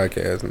gospel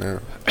podcast now.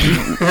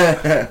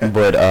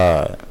 But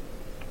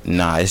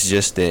nah, it's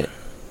just that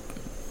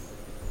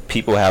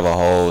people have a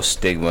whole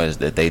stigma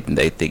that they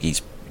think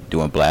he's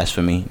doing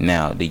blasphemy.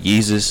 Now the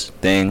Yeezus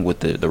thing with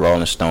the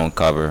Rolling Stone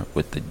cover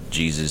with the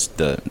Jesus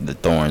the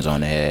thorns on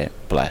the head,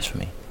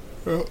 blasphemy.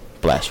 Yep.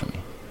 Blasphemy.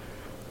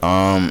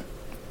 I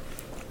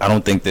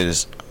don't think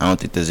there's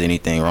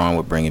anything wrong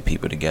with bringing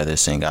people together to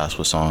sing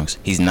gospel songs.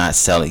 He's not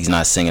telling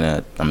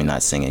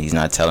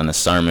a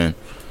sermon.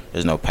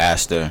 There's no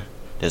pastor.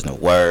 There's no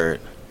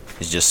word.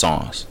 It's just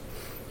songs.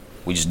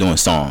 We just doing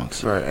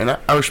songs. Right, and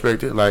I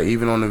respect it. Like,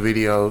 even on the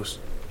videos,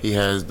 he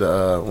has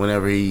the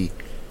whenever he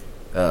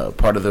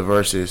part of the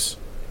words,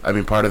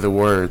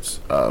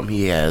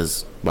 he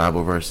has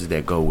Bible verses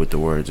that go with the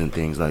words and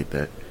things like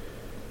that.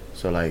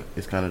 So, like,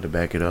 it's kind of to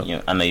back it up.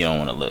 I know you don't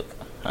want to look.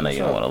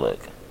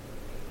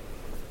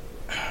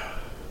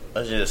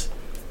 We're just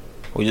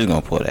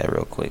gonna pull that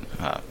real quick.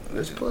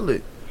 Let's pull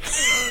it.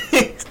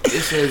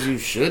 It says you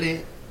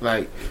shouldn't.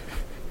 Like,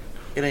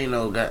 it ain't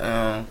no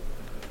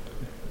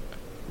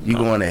you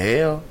going to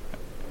hell?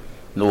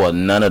 No, well,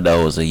 none of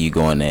those are you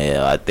going to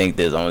hell. I think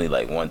there's only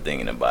like one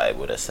thing in the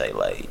Bible that say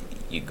like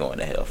you going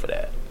to hell for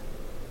that.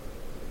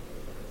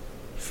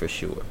 For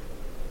sure.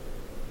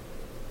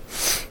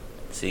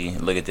 See,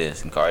 look at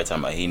this. And Kari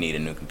talking about he need a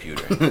new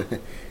computer.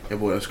 That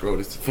boy scrolled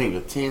his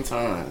finger 10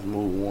 times,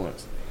 move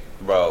once.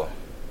 Bro,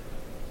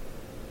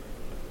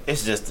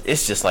 it's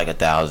just like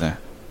 1,000.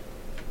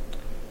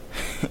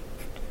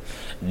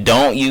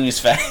 Don't use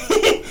foul.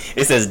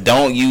 It says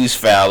don't use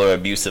foul or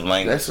abusive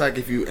language. That's like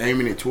if you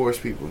aiming it towards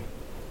people.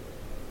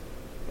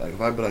 Like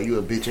if I be like, you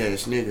a bitch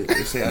ass nigga.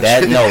 They say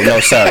no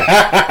sir.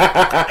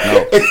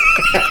 No.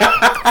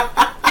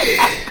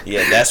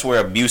 Yeah, that's where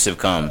abusive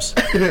comes.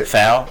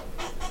 Foul.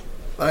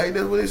 Like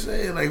that's what it's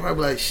saying. Like if I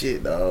be like,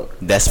 shit, dog.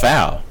 That's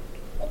foul.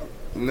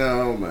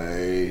 No,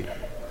 man.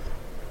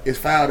 It's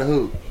foul to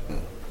who?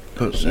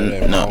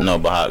 No,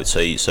 but how, so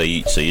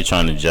you're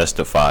trying to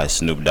justify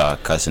Snoop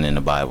Dogg cussing in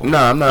the Bible? No,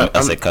 I'm not.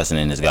 I said cussing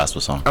in his gospel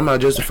song. I'm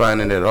not justifying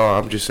it at all.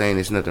 I'm just saying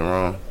there's nothing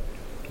wrong.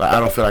 Like I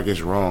don't feel like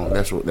it's wrong.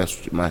 That's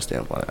my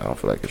standpoint. I don't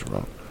feel like it's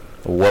wrong.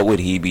 What would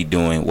he be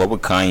doing? What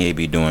would Kanye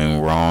be doing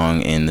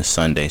wrong in the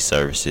Sunday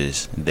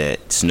services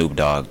that Snoop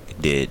Dogg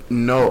did?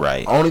 No,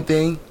 right. Only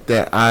thing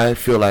that I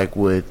feel like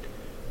would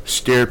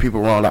steer people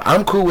wrong. Like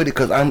I'm cool with it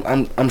because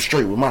I'm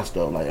straight with my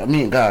stuff. Like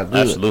me and God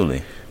good.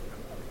 Absolutely.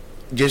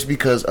 Just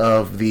because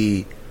of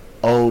the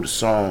old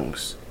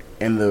songs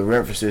and the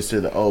references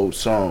to the old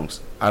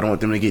songs. I don't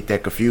want them to get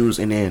that confused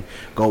and then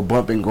go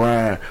bump and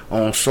grind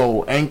on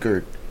Soul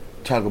Anchored,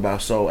 talk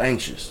about Soul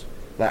Anxious.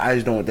 Like, I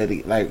just don't want that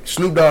to, like,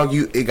 Snoop Dogg,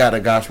 it got a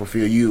gospel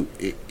feel.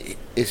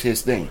 It's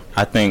his thing.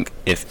 I think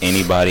if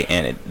anybody,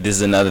 and this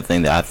is another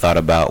thing that I thought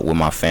about with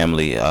my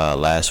family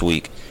last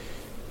week,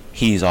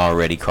 he's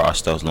already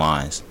crossed those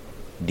lines.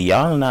 Do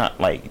y'all not,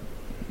 like,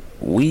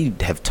 we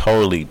have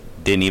totally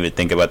didn't even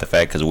think about the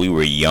fact because we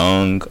were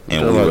young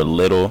and we were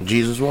little.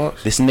 Jesus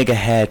Walks? This nigga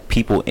had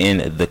people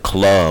in the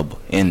club,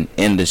 in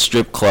the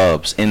strip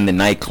clubs, in the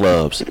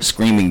nightclubs,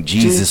 screaming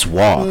Jesus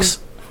Walks.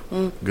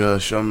 Girl,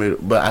 show me.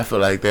 But I feel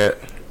like that,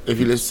 if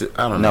you listen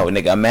to, I don't know.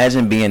 No, nigga,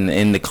 imagine being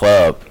in the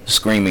club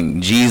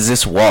screaming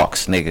Jesus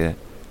Walks, nigga.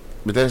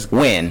 But that's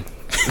when?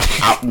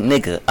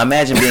 Nigga,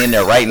 imagine being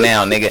there right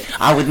now, nigga.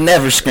 I would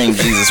never scream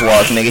Jesus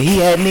Walks, nigga. He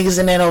had niggas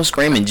in that hole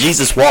screaming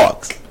Jesus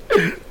Walks.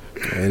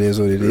 It is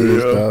what it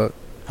is, dog.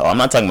 Oh, I'm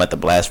not talking about the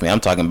blasphemy. I'm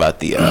talking about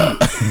the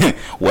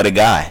what a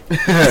guy.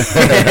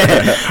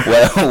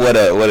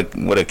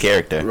 what a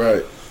character.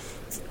 right.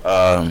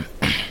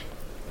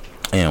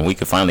 And we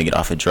could finally get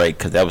off of Drake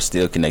because that was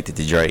still connected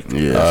to Drake.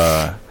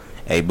 Yeah.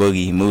 A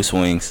Boogie, Moose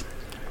Wings.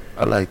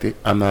 I liked it.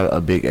 I'm not a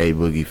big A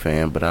Boogie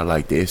fan, but I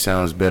liked it. It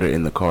sounds better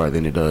in the car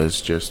than it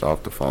does just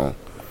off the phone.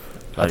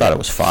 I thought it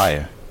was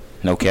fire.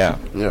 No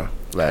cap. Yeah.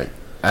 Like,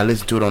 I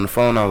listened to it on the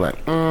phone. I was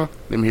like,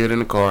 let me hear it in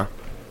the car.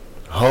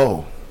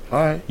 Oh, all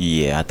right.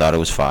 Yeah, I thought it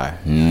was fire.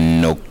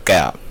 No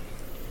cap.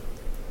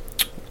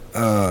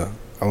 I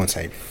wouldn't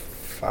say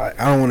fire.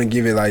 I don't want to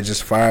give it like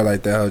just fire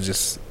like that. Was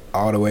just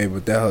all the way,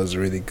 but that was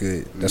really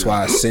good. That's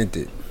why I sent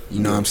it. You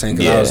know what I'm saying?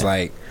 Because I was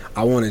like,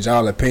 I wanted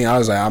y'all opinion. I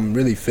was like, I'm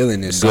really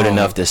feeling this good song.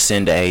 enough to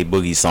send a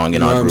Boogie song in You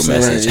know our what group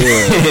I'm saying? message.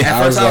 Yeah.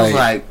 At first I was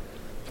like,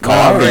 Call me,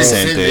 already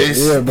sent sent it.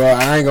 this. Yeah, bro.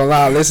 I ain't gonna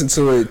lie. I listened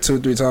to it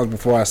 2-3 times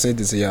before I sent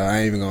it to y'all. I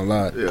ain't even gonna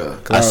lie. Yeah.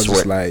 Cause I was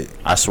just like,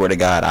 I swear to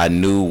God, I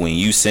knew when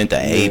you sent the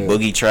A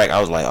Boogie track, I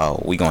was like, oh,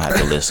 we gonna have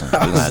to listen. We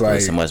gonna have to like,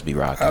 listen. Must be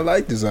rocking. I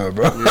like this song,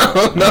 bro. I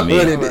don't know Me.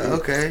 what I'm it like,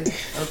 is.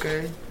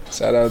 okay.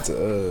 Shout out to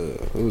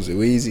who was it?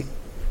 Weezy.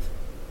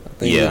 I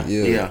think Yeah.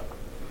 yeah. Yeah.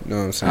 You know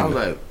what I'm saying? I was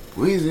like,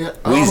 Weezy.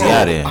 Weezy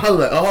out there. I was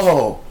like,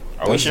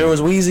 Are we sure it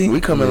was Weezy?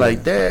 we coming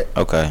like that.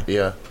 Okay.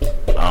 Yeah.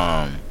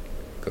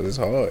 Cause it's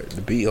hard.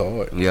 The beat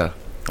hard. Yeah.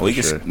 We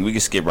Sure. can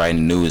skip right in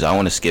the news. I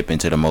want to skip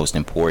into the most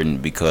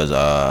important because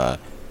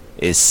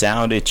it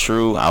sounded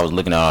true. I was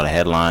looking at all the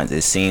headlines.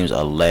 It seems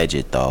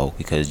alleged though,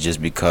 because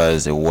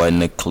it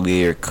wasn't a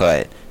clear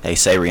cut. They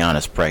say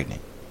Rihanna's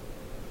pregnant.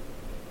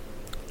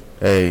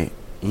 Hey,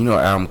 you know,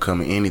 album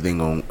coming.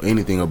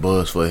 Anything a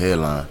buzz for a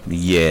headline.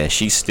 Yeah,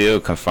 she still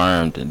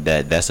confirmed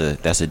that that's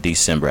a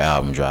December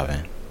album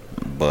dropping,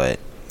 but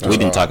we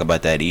didn't talk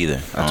about that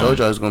either. I told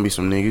y'all there's gonna be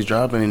some niggas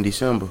dropping in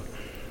December.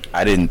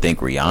 I didn't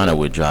think Rihanna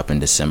would drop in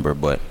December,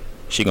 but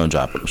she gonna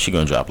drop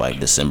like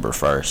December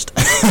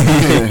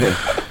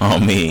 1st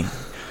on me.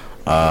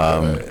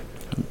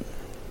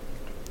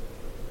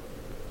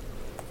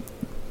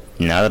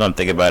 Now that I'm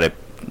thinking about it,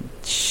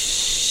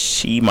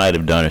 she might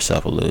have done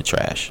herself a little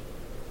trash.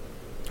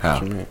 How?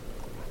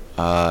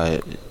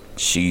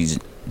 She's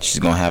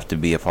gonna have to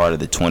be a part of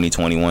the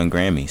 2021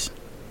 Grammys.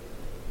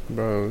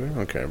 Bro, they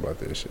don't care about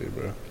this shit,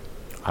 bro.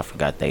 I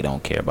forgot they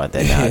don't care about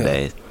that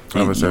nowadays.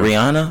 I would say-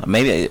 Rihanna,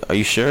 maybe? Are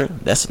you sure?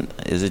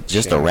 Is it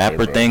just She a don't rapper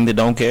care, bro. thing that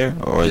don't care,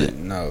 or is it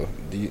No.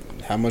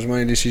 How much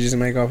money did she just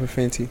make off of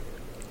Fenty?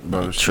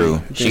 Bro, true?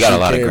 You She think got a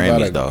lot of cared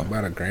Grammys though.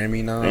 About a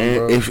Grammy now, And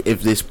bro.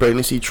 if this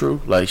pregnancy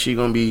true, like she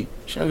don't give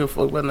a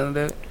fuck about none of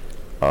that.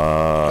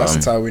 That's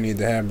the type we need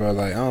to have, bro.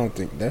 Like, I don't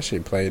think that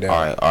shit played out.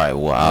 All right.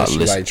 Well, Unless you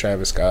listen. like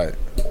Travis Scott.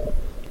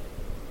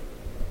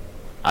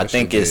 I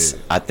think it's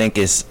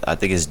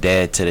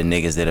dead to the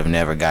niggas that have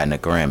never gotten a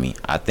Grammy.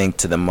 I think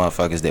to the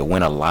motherfuckers that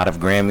win a lot of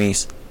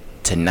Grammys,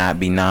 to not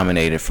be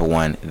nominated for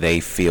one, they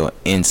feel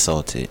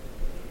insulted.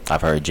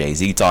 I've heard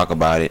Jay-Z talk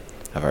about it.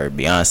 I've heard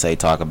Beyonce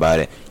talk about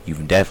it.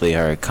 You've definitely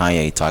heard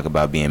Kanye talk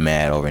about being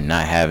mad over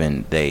not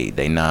having they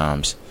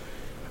noms.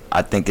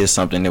 I think it's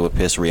something that would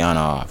piss Rihanna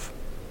off.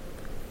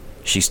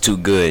 She's too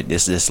good.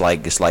 It's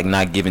like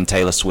not giving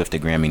Taylor Swift a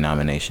Grammy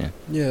nomination.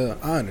 Yeah,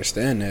 I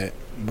understand that,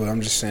 but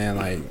I'm just saying,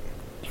 like,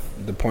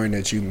 the point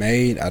that you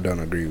made, I don't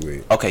agree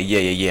with. Okay,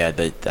 yeah.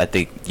 I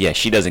think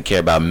she doesn't care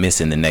about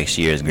missing the next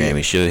year's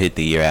Grammy. She'll hit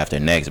the year after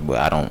next, but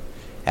I don't.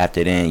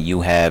 After then,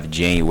 you have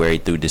January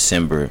through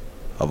December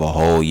of a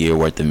whole year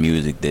worth of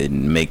music that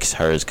makes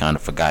hers kind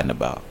of forgotten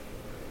about.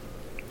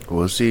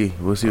 We'll see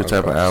what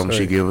type of album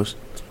she give us.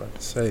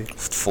 Say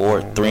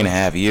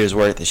 3.5 years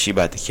worth, and she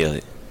about to kill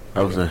it.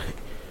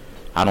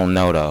 I don't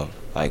know though.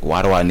 Like,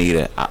 why do I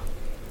need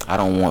I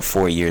don't want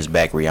 4 years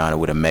back Rihanna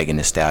with a Megan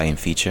Thee Stallion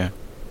feature.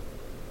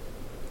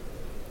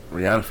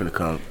 Rihanna finna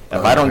come.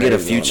 If I don't get a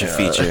Future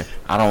feature,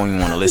 I don't even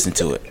want to listen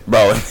to it,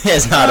 bro.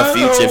 It's not a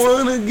Future. I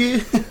don't wanna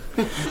get.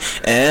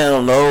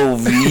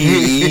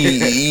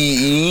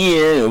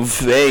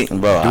 L-O-V-E-N,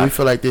 bro. Do we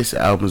feel like this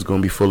album is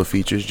gonna be full of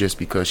features just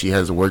because she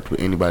hasn't worked with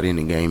anybody in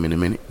the game in a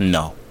minute?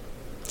 No,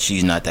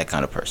 she's not that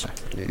kind of person.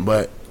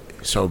 But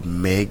So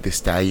Meg Thee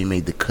Stallion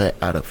made the cut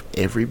out of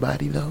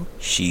everybody though.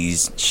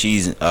 She's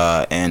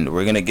and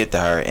we're gonna get to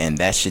her, and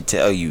that should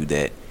tell you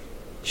that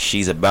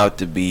she's about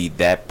to be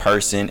that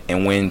person.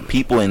 And when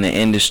people in the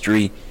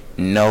industry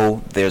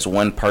know there's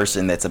one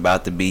person that's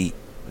about to be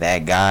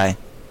that guy,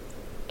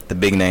 the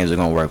big names are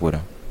gonna work with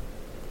him.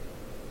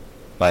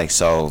 Like,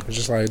 so It's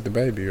just like the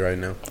baby right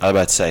now. I was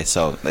about to say,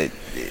 so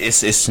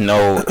it's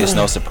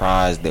no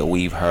surprise that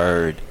we've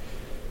heard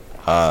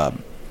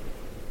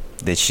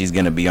that she's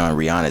gonna be on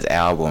Rihanna's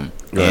album,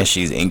 right. and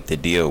she's inked the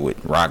deal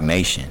with Roc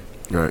Nation.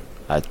 Right.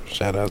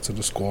 Shout out to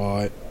the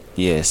squad.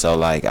 Yeah, so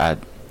like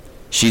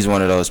she's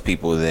one of those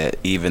people that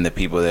even the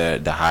people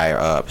that the higher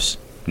ups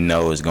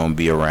know is gonna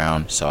be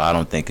around. So I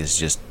don't think it's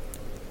just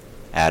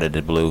out of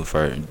the blue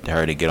for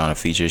her to get on a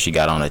feature. She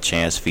got on a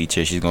Chance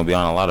feature. She's gonna be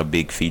on a lot of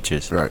big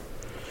features. Right.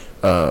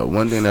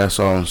 One thing that I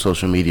saw on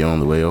social media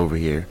on the way over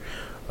here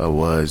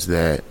was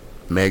that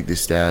Meg Thee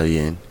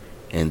Stallion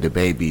and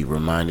DaBaby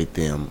reminded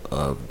them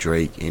of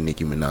Drake and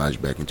Nicki Minaj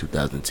back in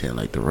 2010,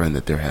 like the run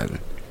that they're having.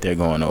 They're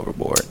going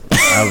overboard.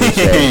 I would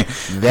say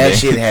that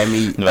shit had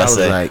me. I was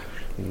like,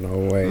 no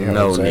way,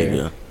 no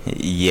nigga.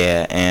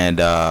 Yeah,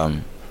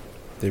 and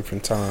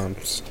different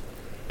times.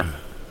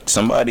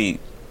 Somebody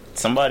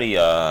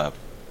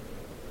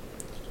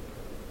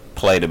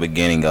play the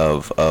beginning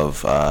of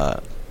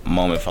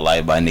Moment for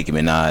Life by Nicki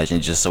Minaj,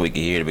 and just so we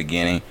can hear the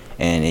beginning,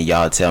 and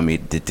y'all tell me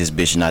that this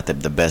bitch is not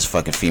the best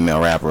fucking female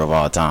rapper of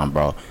all time,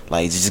 bro.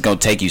 Like, it's just gonna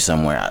take you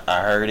somewhere.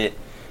 I heard it,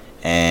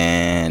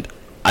 and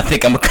I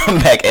think I'm gonna come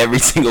back every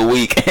single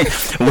week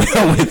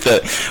with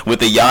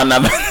the y'all not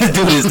about to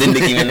do this to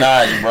Nicki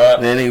Minaj, bro.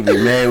 Then they be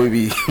mad. We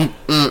be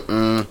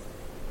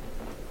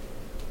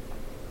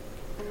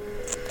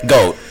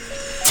Go.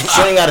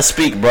 You ain't gotta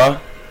speak, bro.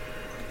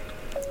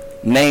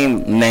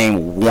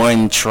 Name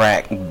one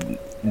track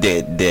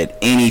that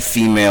any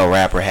female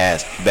rapper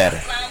has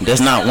better. There's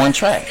not one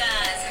track.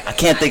 I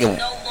can't think of.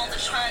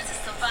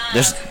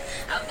 There's.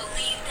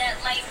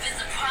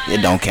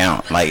 It don't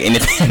count. Like, and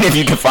if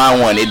you can find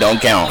one, it don't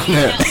count.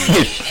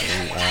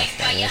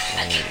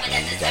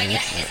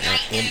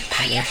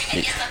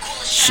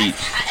 She.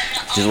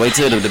 Just wait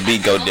till the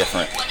beat go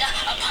different.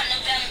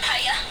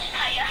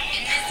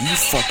 You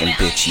fucking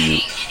bitch,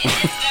 you.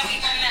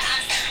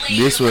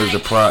 This was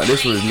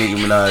Nicki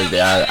Minaj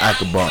that I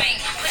could bump.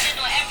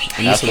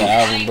 You see the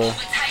album, bro?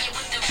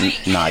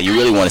 Nah, you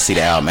really want to see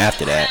the album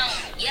after that.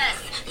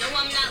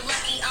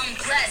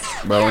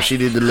 Bro, when she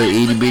did the little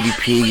itty bitty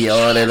piggy,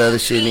 all that other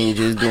shit, and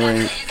just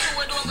doing,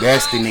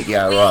 that's the Nicki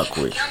I rock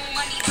with.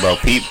 Bro,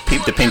 peep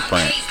the Pink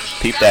Print.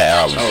 Peep that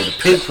album. Oh, the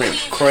Pink Print,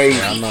 crazy.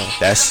 Yeah, I know.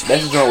 That's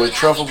the joint with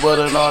truffle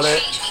butter and all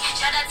that.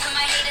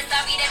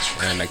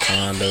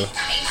 Anaconda.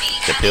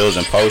 the Pills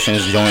and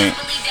Potions joint.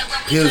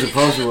 Pills and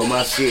Potions with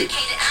my shit.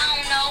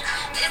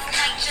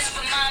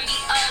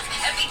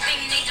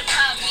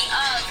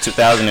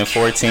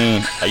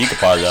 2014. You can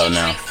pause out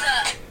now.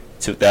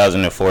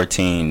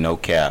 2014, no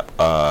cap.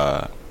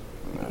 The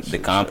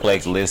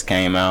Complex list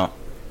came out.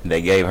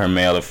 They gave her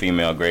male or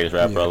female greatest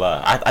rapper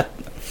alive.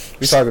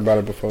 We talked about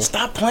it before.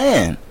 Stop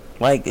playing.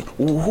 Like,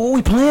 who are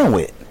we playing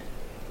with?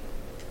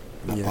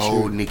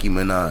 Old Nicki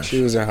Minaj.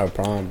 She was in her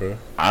prime, bro.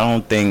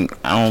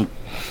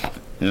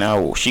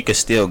 No, she could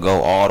still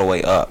go all the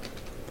way up.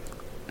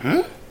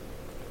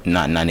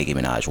 Not Nicki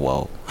Minaj.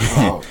 Whoa.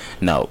 Oh.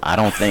 No, I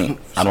don't think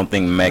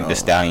Meg Thee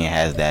Stallion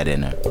has that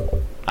in her.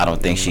 I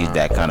don't think she's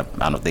that kind of.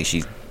 I don't think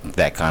she's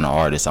that kind of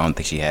artist. I don't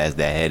think she has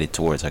that headed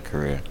towards her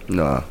career.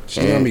 No,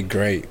 she's gonna be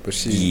great,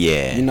 but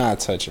you're not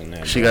touching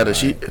that. She gotta.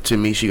 To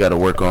me, she gotta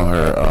work on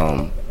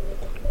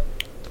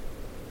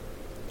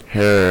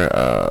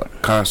her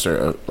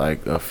concert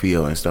like a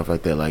feel and stuff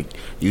like that. Like,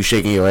 you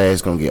shaking your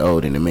ass gonna get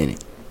old in a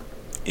minute.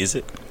 Is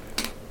it?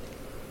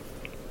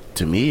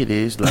 To me, it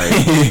is. Like,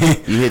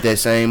 you hit that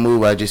same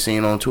move I just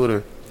seen on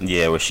Twitter.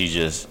 Yeah, where she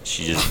just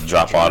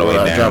drop all the way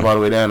down. Drop all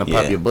the way down and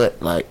pop your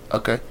butt. Like,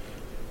 okay.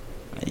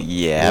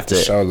 Yeah, after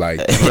the show, like,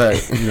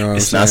 right. You know what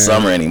it's not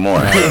summer anymore.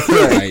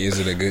 Like, is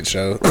it a good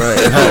show?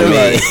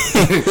 Right.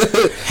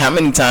 How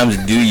many times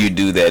do you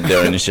do that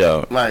during the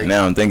show? Like,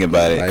 now I'm thinking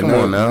about it. Like, come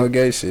on now. No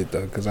gay shit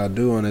though, because I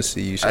do want to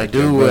see you. I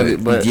do want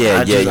it, but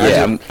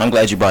yeah. I'm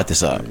glad you brought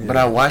this up. But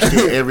I watched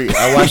it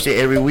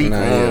every week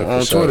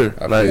on Twitter.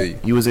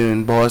 Like, you was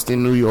in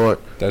Boston, New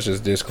York. That's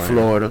just disclaimer.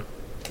 Florida,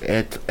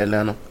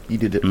 Atlanta. You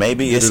did it.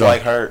 Maybe it's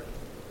like her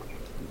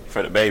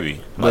for the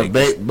baby. But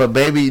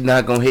baby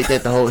not gonna hit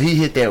that the whole. He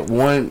hit that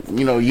one,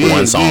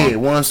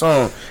 one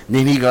song.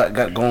 Then he got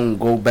gonna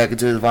go back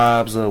into his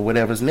vibes or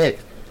whatever's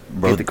next.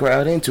 Bro, get the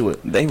crowd into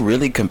it. They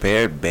really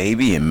compared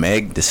Baby and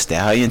Meg Thee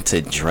Stallion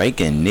to Drake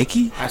and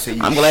Nicki.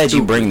 I'm glad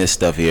you bring this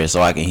stuff here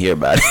so I can hear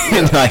about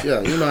it. Like,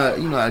 yeah, you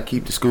know how to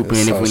keep the scoop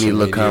in if we need a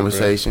little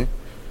conversation. Bro.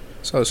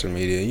 Social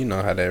media, you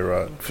know how they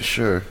rock for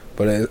sure.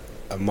 But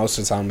most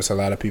of the time, it's a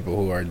lot of people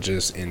who are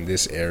just in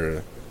this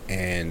era.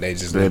 And they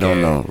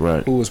don't know,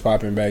 right? Who was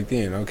popping back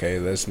then? Okay,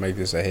 let's make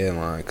this a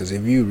headline. Because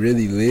if you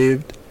really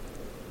lived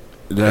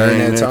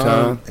during that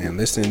time and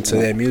listening to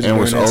that music and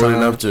was old time,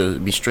 enough to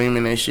be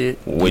streaming that shit.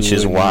 Which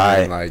is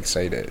why, like,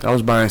 say that. I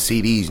was buying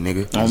CDs,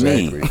 nigga. On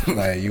Exactly.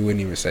 Like, you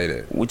wouldn't even say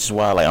that. Which is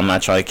why, like, I'm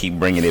not trying to keep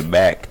bringing it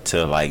back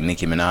to like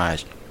Nicki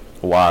Minaj.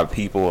 Why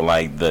people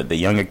like the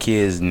younger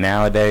kids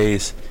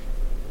nowadays,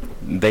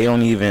 they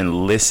don't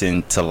even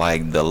listen to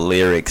like the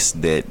lyrics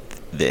that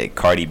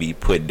Cardi B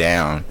put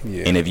down.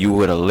 Yeah. And if you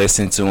were to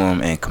listen to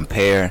them and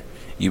compare,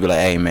 you'd be like,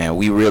 hey man,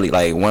 we really,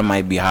 like, one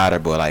might be hotter,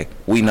 but like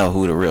we know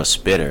who the real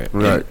spitter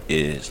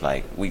is.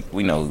 Like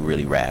we know who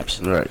really raps.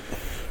 Right.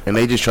 And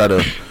they just try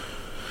to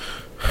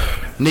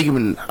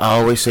I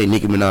always say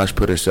Nicki Minaj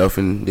put herself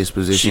in this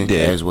position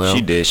as well.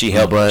 She did. She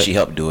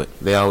helped do it.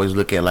 They always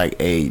look at like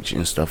age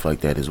and stuff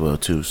like that as well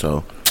too.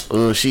 So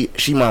she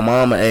my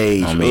mama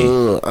age. I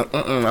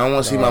don't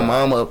want to see my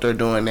mama up there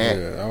doing that.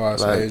 Yeah, I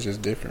was say it's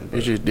just different. Bro.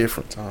 It's just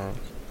different. Times.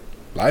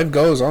 Life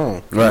goes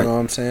on. Right. You know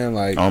what I'm saying?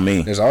 Like,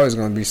 there's always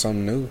gonna be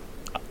something new.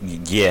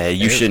 Yeah,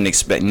 you shouldn't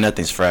expect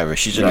nothing's forever.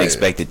 She shouldn't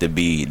expect it to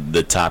be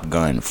the Top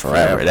Gun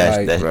forever.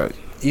 That's right.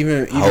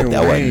 Even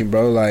Wayne,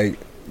 bro. Like,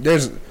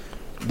 there's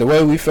the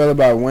way we felt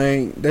about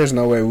Wayne. There's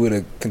no way we would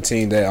have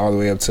continued that all the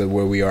way up to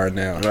where we are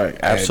now. Right.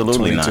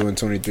 Absolutely not. 22 and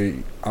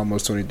 23,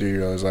 almost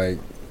 23-year-olds. Like,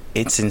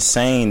 it's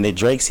insane that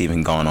Drake's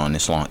even gone on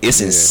this long.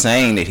 It's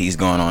insane that he's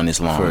gone on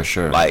this long. For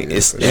sure. Like, that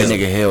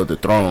nigga held the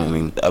throne. I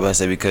mean, I was about to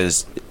say,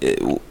 because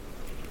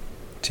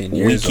 10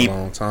 years is a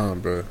long time,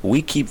 bro.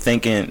 We keep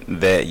thinking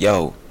that,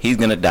 he's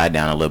gonna die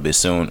down a little bit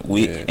soon.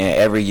 And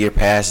every year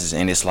passes,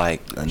 and it's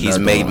like he's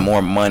made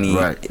more money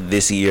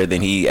this year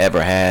than he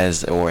ever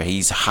has, or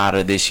he's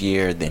hotter this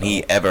year than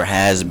he ever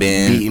has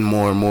been, beating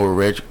more and more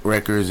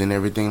records and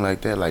everything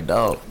like that. Like,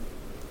 dog,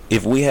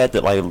 if we had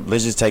to, like,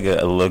 let's just take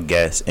a little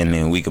guess, and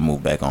then we can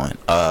move back on.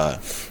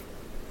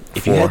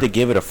 If you had to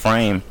give it a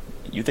frame,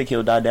 you think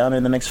he'll die down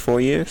in the next 4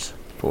 years?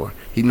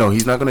 He's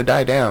not gonna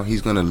die down.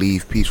 He's gonna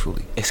leave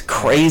peacefully. It's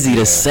crazy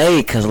to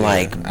say, cause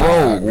like,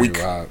 bro,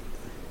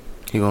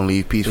 he gonna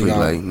leave peacefully.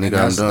 Like, nigga,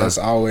 I'm done. That's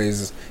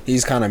always,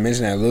 he's kind of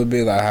mentioned that a little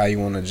bit, like how you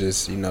want to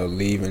just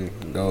leave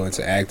and go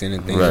into acting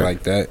and things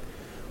like that.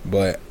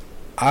 But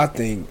I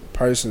think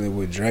personally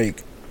with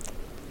Drake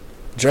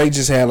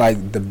just had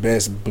like the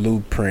best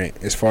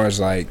blueprint as far as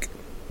like.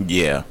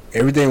 Yeah,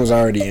 everything was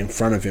already in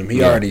front of him.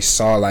 He already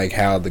saw like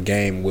how the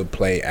game would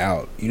play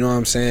out. You know what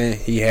I'm saying?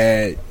 He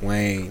had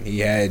Wayne, he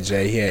had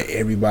Jay, he had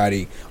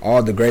everybody,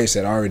 all the greats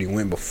that already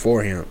went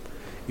before him.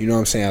 You know what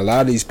I'm saying? A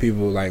lot of these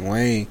people, like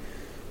Wayne,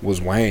 was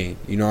Wayne.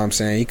 You know what I'm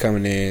saying? He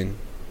coming in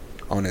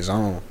on his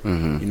own.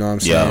 Mm-hmm. You know what I'm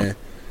saying?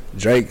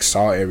 Drake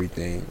saw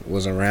everything,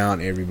 was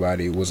around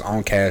everybody, was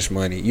on Cash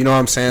Money. You know what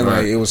I'm saying?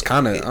 Like, it was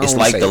kind of, it's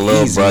like the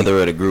little brother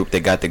of the group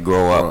that got to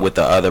grow up with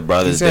the other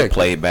brothers that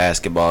played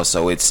basketball.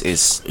 So it's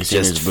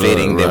just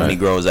fitting that when he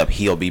grows up,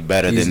 he'll be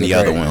better than the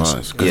other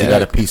ones. Because he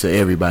got a piece of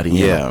everybody.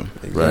 Yeah,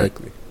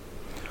 exactly.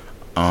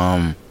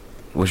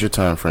 What's your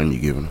time frame you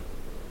giving him?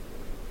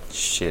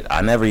 Shit,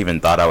 I never even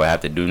thought I would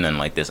have to do nothing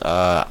like this.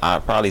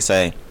 I'd probably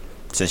say,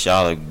 since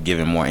y'all are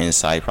giving more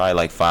insight, probably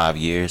like 5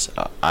 years.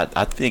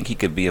 I think he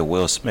could be a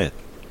Will Smith.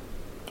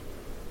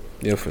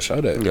 Yeah, for sure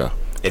that. Yeah.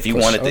 If he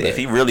if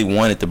he really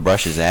wanted to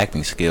brush his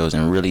acting skills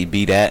and really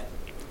be that,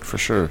 for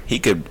sure, he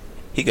could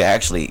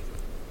actually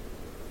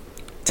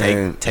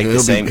take the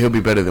same. He'll be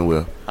better than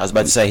Will. I was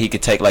about to say he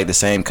could take like the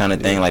same kind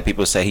of thing. Like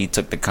people say he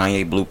took the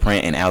Kanye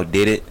blueprint and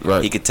outdid it.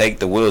 Right. He could take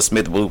the Will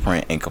Smith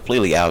blueprint and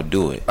completely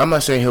outdo it. I'm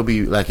not saying he'll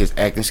be like his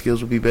acting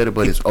skills will be better,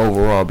 but it's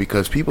overall,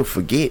 because people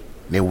forget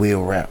that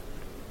Will rap.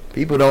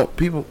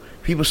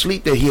 People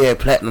sleep that he had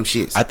platinum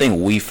shits. I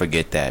think we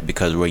forget that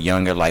because we're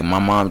younger. Like my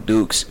mom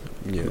Dukes,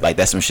 like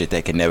that's some shit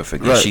they can never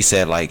forget. Right. She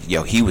said like,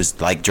 yo, he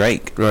was like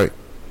Drake. Right.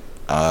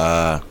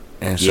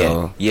 And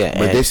so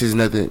but this is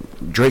nothing.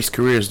 Drake's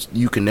career,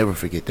 you can never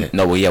forget that.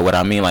 No, well, what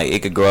I mean, like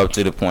it could grow up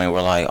to the point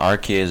where like our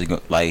kids,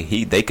 like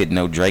they could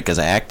know Drake as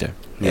an actor.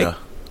 Yeah.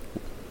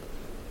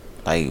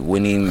 Like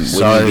wouldn't even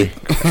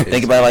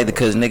think about it like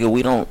because nigga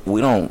we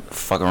don't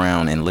fuck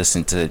around and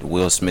listen to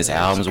Will Smith's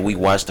albums. We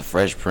watch the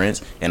Fresh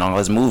Prince and all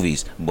his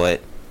movies,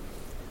 but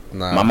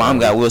my mom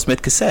got Will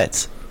Smith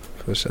cassettes.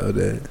 For sure,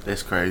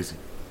 that's crazy.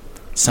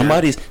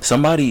 Somebody,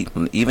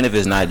 even if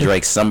it's not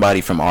Drake,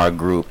 somebody from our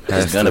group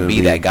is gonna be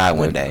that guy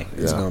one day.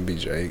 It's gonna be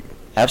Drake.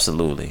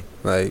 Absolutely.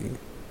 Like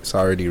it's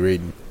already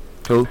written.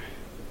 Who?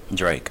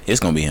 Drake. It's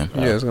gonna be him.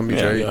 Yeah, it's gonna be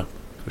Drake. Yeah.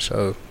 For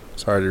sure.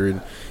 It's already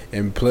written.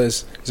 And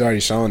plus, he's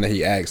already shown that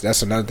he acts.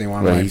 That's another thing why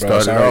I'm like, bro,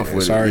 it's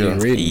already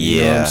written.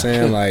 You know what I'm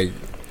saying? Like,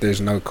 there's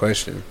no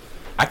question.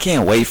 I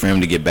can't wait for him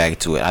to get back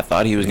to it. I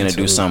thought he was going to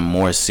do something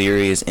more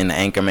serious in the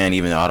Anchorman,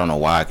 even though I don't know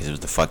why, because it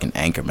was the fucking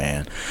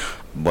Anchorman.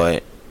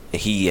 But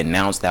he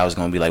announced that was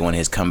going to be like one of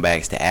his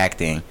comebacks to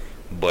acting.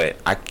 But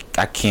I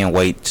can't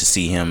wait to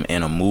see him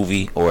in a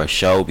movie or a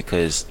show,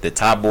 because the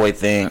Top Boy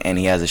thing, and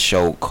he has a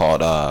show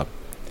called,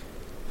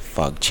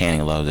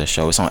 Channing loves that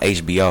show. It's on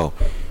HBO.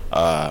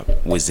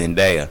 With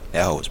Zendaya.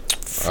 That was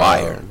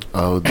fire.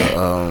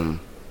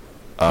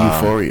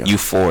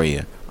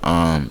 Euphoria.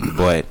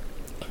 But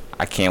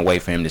I can't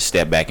wait for him to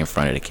step back in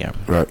front of the camera.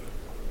 Right.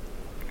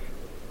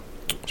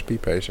 Just be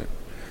patient.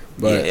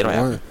 But it'll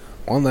happen.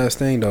 One last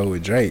thing though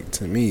with Drake,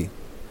 to me,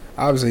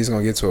 obviously he's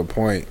gonna get to a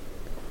point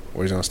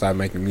where he's gonna stop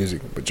making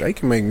music. But Drake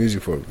can make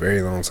music for a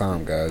very long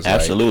time, guys.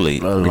 Absolutely,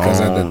 because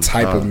of the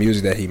type of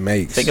music that he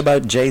makes. Think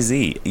about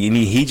Jay-Z.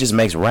 He just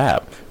makes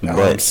rap. But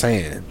but I'm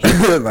saying,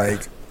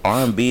 like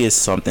R&B is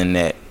something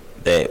that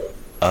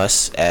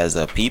us as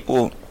a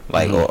people,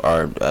 like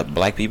or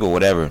black people,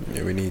 whatever.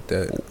 Yeah, we need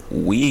that.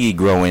 We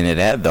grow into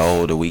that the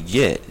older we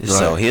get. Right.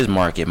 So his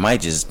market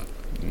might just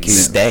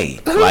stay.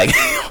 Like,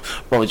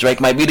 bro, Drake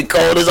might be the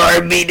coldest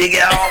R&B nigga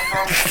out,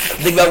 bro.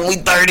 Think about when we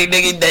 30,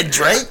 nigga. That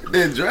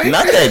Drake?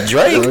 Not that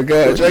Drake. Oh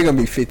God, Drake gonna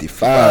be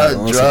 55.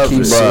 On some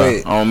Keep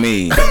Sweat. On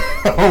me.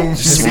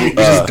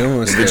 just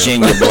doing stuff.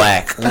 Virginia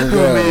Black.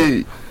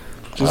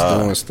 Just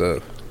doing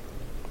stuff.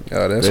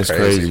 Yo, that's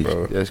crazy,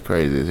 bro. That's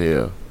crazy as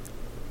hell.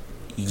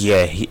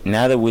 Yeah,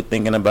 now that we're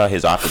thinking about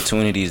his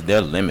opportunities,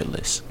 they're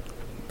limitless.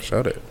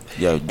 Shut it.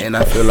 Yo, and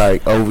I feel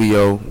like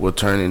OVO will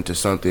turn into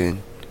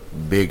something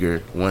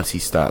bigger once he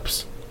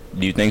stops.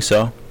 Do you think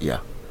so? Yeah.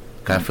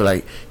 I feel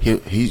like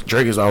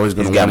Drake is always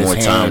going to want more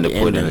his time to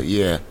put in.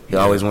 Yeah, he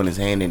always want his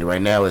hand in it.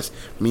 Right now it's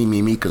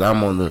me, because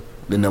I'm on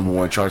the number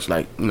one charts.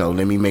 Like,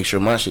 let me make sure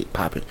my shit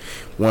popping.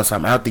 Once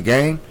I'm out the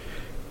game,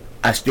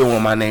 I still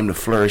want my name to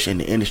flourish in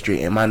the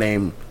industry, and my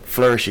name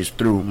flourishes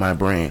through my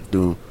brand,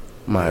 through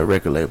my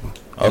record label.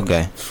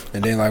 Okay.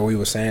 And then, like we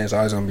were saying, it's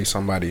always gonna be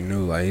somebody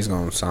new. Like, he's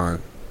gonna sign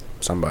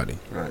somebody,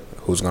 right?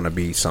 Who's gonna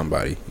be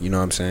somebody. You know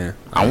what I'm saying?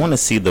 I want to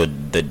see the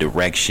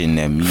direction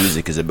that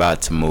music is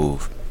about to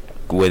move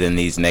within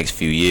these next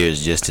few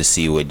years, just to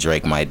see what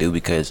Drake might do,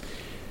 because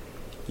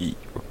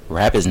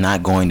rap is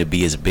not going to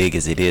be as big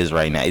as it is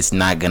right now. It's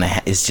not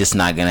gonna. It's just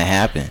not gonna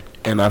happen.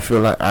 And I feel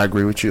like I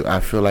agree with you.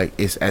 I feel like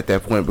it's at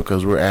that point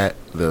because we're at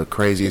the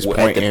craziest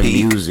point in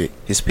music.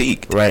 His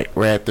peak. Right.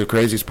 We're at the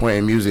craziest point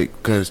in music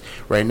because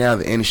right now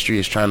the industry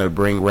is trying to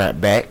bring rap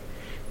back,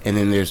 and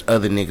then there's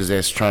other niggas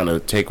that's trying to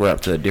take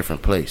rap to a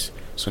different place.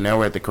 So now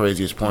we're at the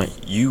craziest point.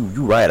 You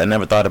right. I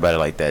never thought about it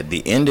like that. The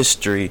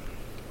industry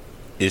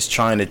is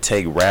trying to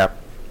take rap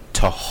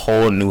to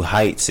whole new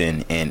heights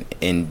and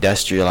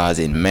industrialize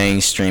it,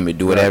 mainstream it,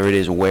 do whatever it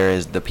is,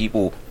 whereas the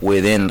people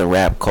within the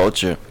rap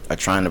culture are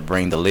trying to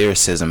bring the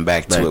lyricism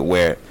back to it,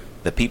 where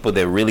the people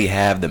that really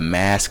have the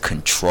mass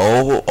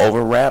control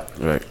over rap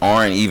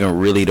aren't even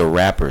really the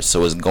rappers.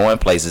 So it's going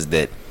places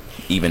that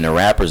even the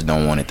rappers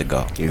don't want it to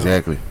go.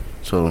 Exactly.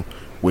 So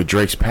with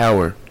Drake's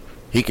power,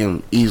 he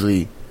can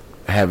easily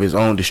have his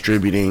own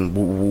distributing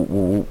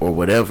or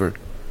whatever,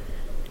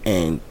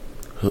 and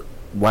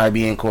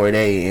YB and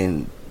Cordae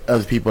and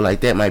other people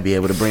like that might be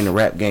able to bring the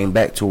rap game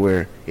back to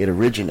where it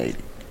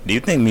originated. Do you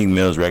think Meek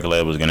Mill's record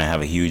label is gonna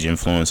have a huge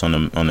influence on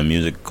the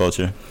music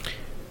culture?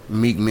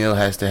 Meek Mill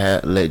has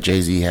to let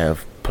Jay-Z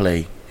have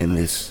play in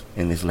this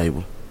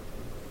label,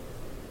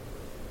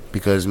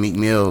 because Meek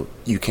Mill,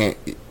 you can't,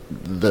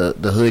 the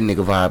hood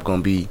nigga vibe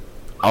gonna be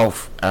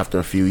off after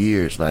a few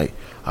years. Like,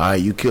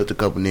 alright, you killed a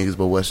couple niggas,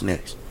 but what's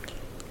next?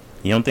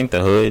 You don't think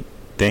the hood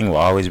thing will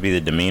always be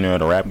the demeanor of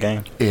the rap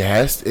game?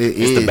 It's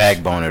the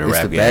backbone of the rap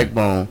game. It's the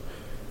backbone.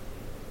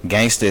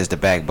 Gangsta is the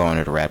backbone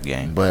of the rap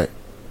game. But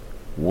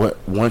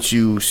once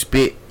you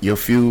spit your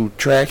few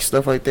tracks,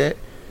 stuff like that,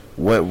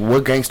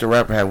 what gangster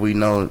rapper have we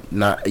known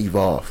not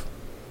evolve?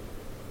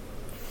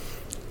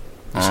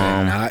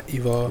 Not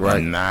evolve?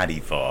 Right. Not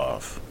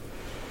evolve.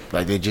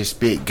 Like, they just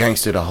spit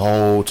gangster the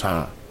whole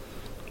time.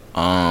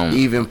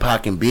 Even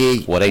Pac and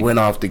Big went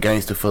off the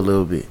gangster for a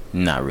little bit.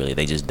 Not really.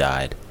 They just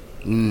died.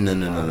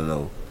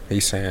 No.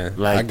 He's saying,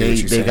 like,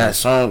 they got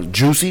songs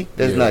Juicy.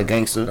 That's not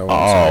gangster.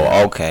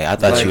 Oh, okay. I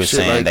thought like you were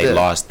saying like they that.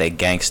 lost their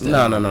gangster.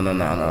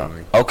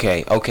 No.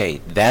 Okay.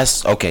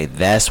 That's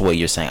what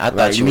you're saying. I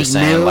thought you were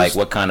saying Mills? Like,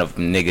 what kind of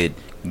nigga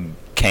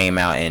came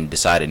out and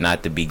decided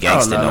not to be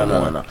gangster no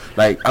more. No.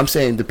 Like, I'm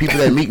saying the people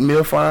that Meek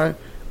Mill find,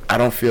 I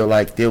don't feel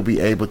like they'll be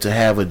able to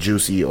have a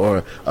Juicy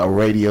or a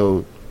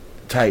radio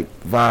type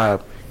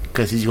vibe,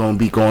 because he's gonna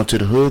be going to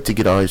the hood to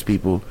get all his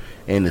people,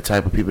 and the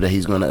type of people that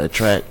he's gonna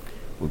attract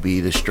would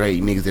be the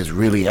straight niggas that's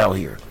really out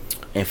here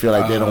and feel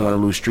like they don't want to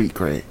lose street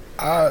cred.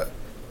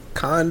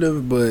 Kind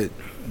of, but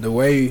the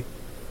way,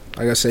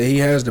 like I said, he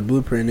has the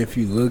blueprint. If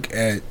you look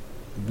at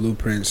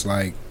blueprints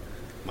like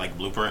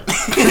Blueprint,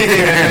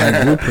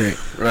 like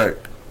Blueprint, right?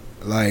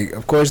 Like,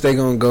 of course they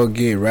gonna go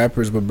get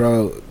rappers, but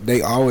bro,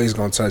 they always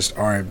gonna touch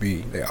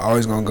R&B. They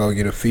always gonna go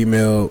get a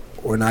female,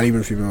 or not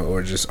even female,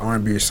 or just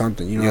R&B or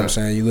something. You know what I'm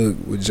saying? You look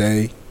with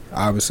Jay,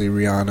 obviously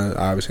Rihanna,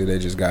 obviously they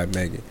just got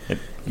Megan.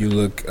 You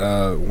look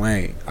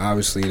Wayne,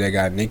 obviously they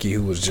got Nicki,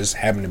 who was just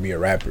happened to be a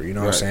rapper. You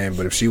know what I'm saying?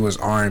 But if she was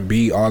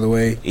R&B all the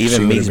way,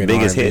 even Meek's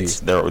biggest hits,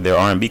 they're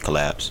R&B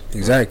collabs.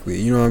 Exactly.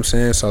 You know what I'm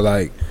saying? So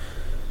like,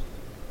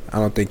 I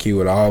don't think he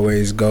would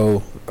always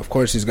go. Of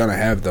course he's gonna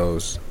have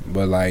those,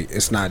 but like,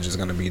 it's not just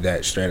gonna be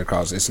that straight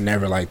across. It's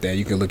never like that.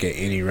 You can look at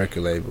any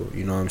record label.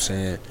 You know what I'm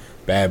saying?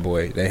 Bad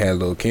Boy, they had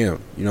Lil' Kim.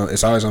 You know,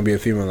 it's always gonna be a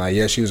female. Like,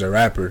 yeah, she was a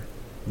rapper,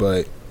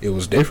 but it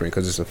was different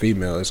because it's a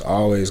female. It's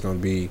always gonna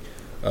be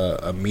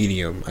a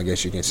medium, I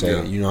guess you can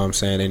say. You know what I'm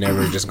saying? They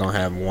never just gonna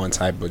have one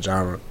type of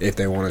genre if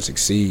they want to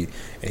succeed.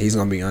 And he's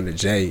gonna be under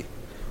Jay,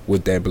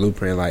 with that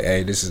blueprint. Like,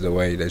 hey, this is the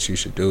way that you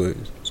should do it.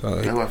 So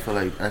that's why I feel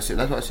like that's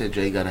why I said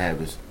Jay gotta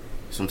have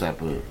some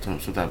type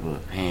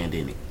of hand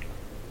in it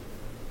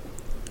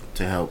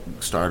to help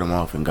start him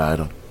off and guide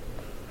him.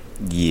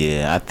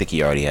 Yeah, I think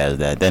he already has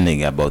that. That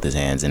nigga got both his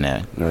hands in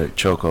that. Right,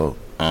 chokehold.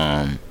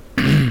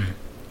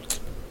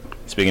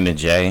 Speaking of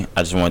Jay,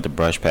 I just wanted to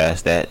brush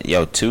past that.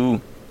 Yo,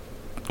 3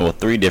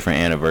 different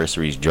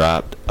anniversaries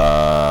dropped.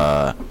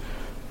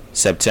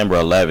 September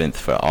 11th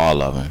for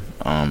all of them.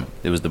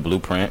 It was the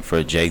Blueprint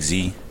for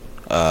Jay-Z.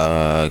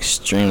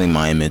 Extremely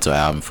monumental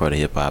album for the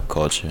hip hop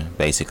culture.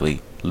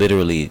 Basically,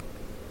 literally,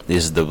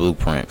 this is the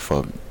blueprint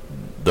for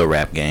the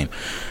rap game.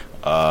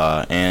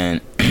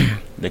 And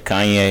the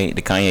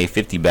Kanye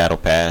 50 battle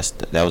passed.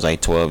 That was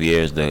like 12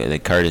 years. The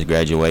Curtis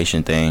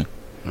graduation thing.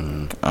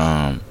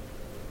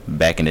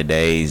 Back in the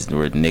days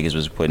where niggas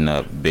was putting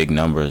up big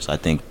numbers, I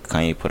think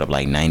Kanye put up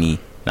like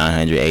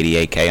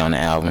 988K on the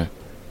album.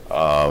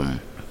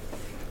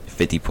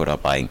 50 put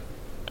up like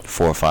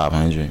 400 or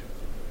 500.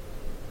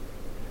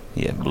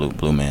 Yeah,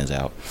 blue man's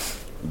out.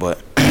 But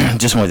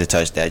just wanted to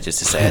touch that, just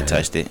to say I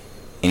touched it.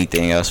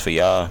 Anything else for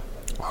y'all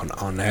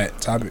on that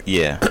topic?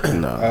 Yeah.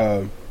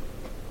 No.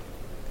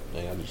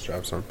 I just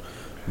dropped some,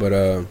 but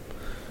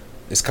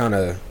it's kind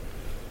of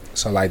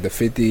so like the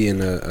 50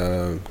 and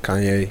the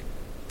Kanye,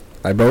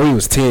 like, bro, he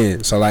was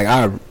 10, so like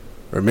I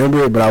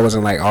remember it, but I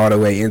wasn't like all the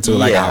way into it.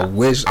 Like, I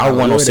wish I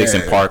 106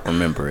 in Park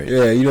remember it.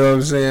 Yeah, you know what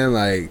I'm saying?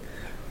 Like,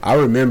 I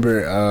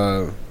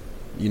remember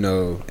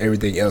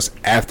everything else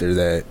after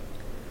that,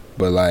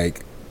 but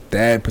like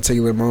that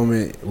particular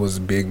moment was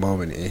a big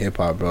moment in hip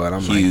hop, bro. And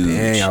I'm huge. Like,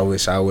 dang, I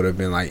wish I would have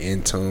been like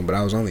in tune, but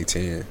I was only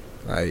 10.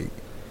 Like,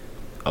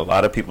 a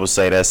lot of people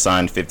say that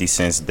signed 50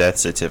 Cent's death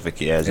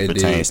certificate as it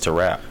pertains to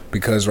rap.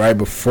 Because right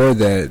before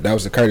that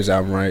was the Curtis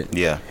album, right?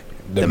 Yeah.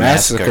 The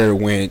Massacre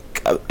went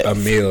a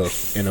mil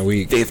in a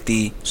week.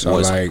 50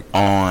 was like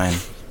on.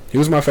 He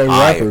was my favorite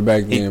rapper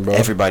back then, bro.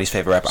 Everybody's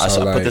favorite rapper.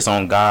 So I put this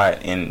on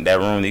God in that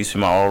room. These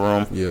in my old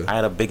room. Yeah. I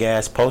had a big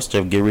ass poster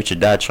of Get Rich or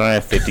Die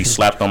Trying 50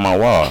 slapped on my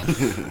wall.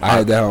 I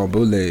had that on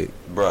bootleg,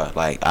 bruh.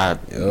 Like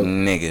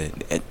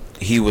nigga,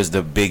 he was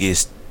the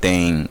biggest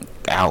thing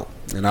out.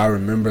 And I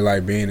remember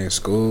like being in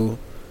school,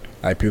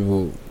 like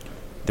people,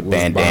 the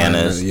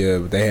bandanas.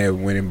 But they had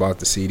went and bought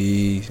the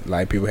CDs.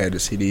 Like, people had the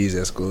CDs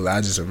at school. I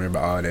just remember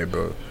all that,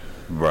 bro.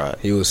 Right.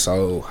 He was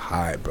so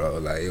hot, bro.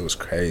 Like, it was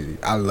crazy.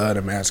 I love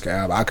the Massacre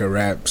album. I could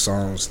rap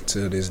songs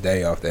to this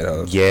day off that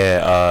host.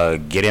 Yeah,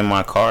 Get In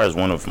My Car is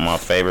one of my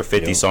favorite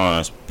 50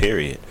 songs,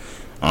 period.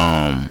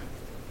 That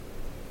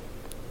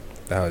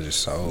was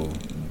just so...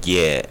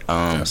 Yeah.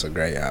 That's a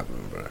great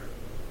album, bro.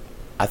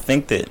 I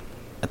think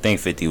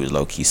 50 was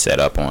low-key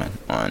set up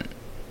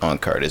on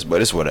Curtis,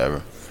 but it's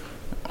whatever.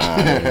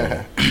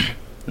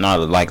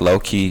 No, like,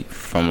 low-key,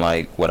 from,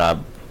 like, what I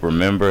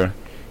remember...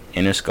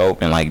 Interscope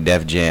and like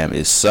Def Jam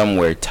is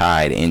somewhere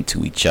tied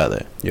into each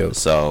other. Yep.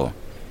 So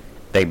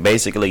they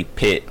basically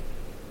pit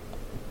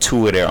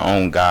 2 of their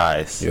own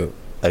guys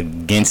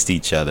against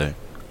each other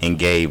and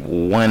gave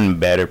one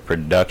better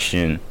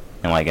production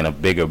and like in a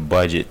bigger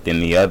budget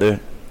than the other,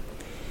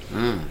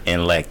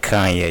 and let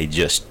Kanye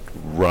just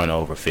run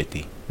over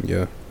 50.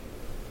 Yeah.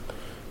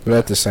 But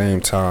at the same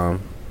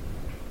time,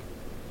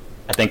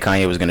 I think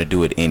Kanye was gonna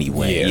do it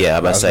anyway. Yeah,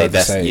 I'm about to say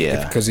that's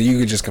because you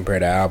could just compare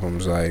the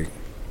albums. Like,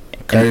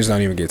 Curtis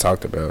don't even get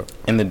talked about.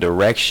 In the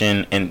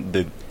direction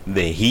and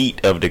the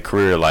heat of the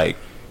career, like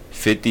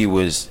 50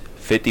 was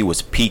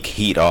peak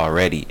heat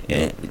already,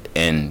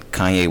 and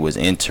Kanye was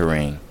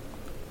entering.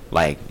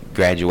 Like,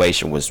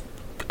 Graduation was,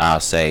 I'll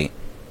say,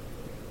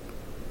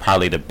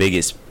 probably the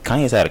biggest.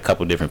 Kanye's had a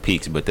couple different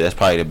peaks, but that's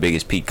probably the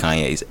biggest peak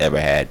Kanye's ever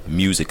had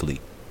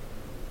musically.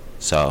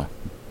 So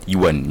you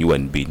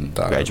wasn't beating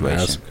Graduation.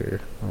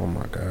 Massacre. Oh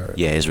my god.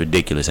 Yeah, it's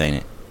ridiculous, ain't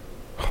it?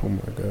 Oh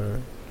my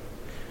god.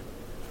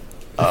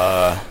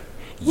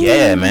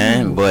 Yeah,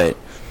 man, but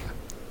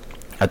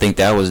I think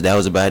that was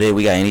about it.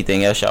 We got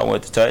anything else y'all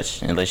want to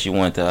touch? Unless you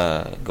want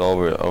to go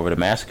over the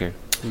Massacre.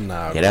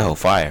 Nah. Yeah, that whole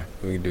fire.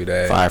 We can do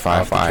that.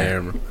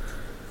 Fire.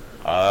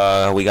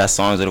 We got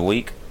songs of the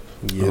week.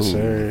 Yes,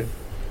 sir.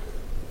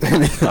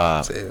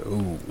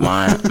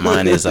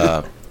 Mine is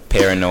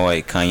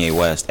Paranoid, Kanye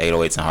West,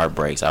 808s and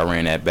Heartbreaks. I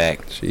ran that back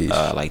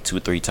like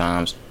 2-3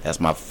 times. That's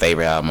my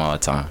favorite album all the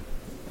time.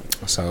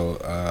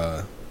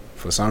 So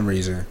for some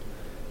reason,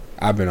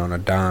 I've been on a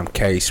Dom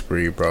K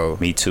spree, bro.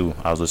 Me too.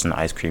 I was listening to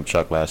Ice Cream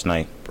Truck last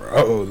night.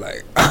 Bro,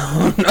 like,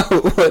 I don't know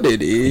what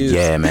it is.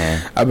 Yeah,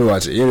 man. I've been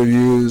watching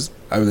interviews.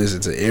 I've been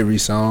listening to every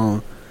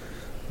song.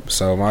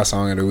 So my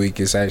song of the week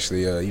is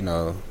actually,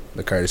 the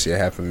courtesy of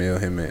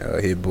 $500,000, him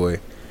and Hit Boy.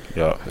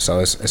 Yeah.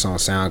 So it's on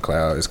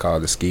SoundCloud. It's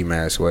called The Ski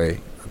Mask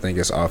Way. I think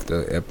it's off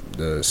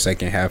the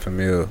second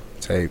 $500,000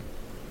 tape.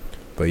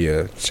 But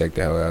yeah, check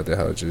the hell out. The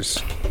hell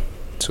just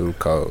too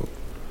cold.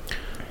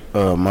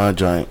 My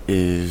joint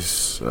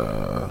is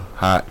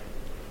Hot,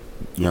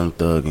 Young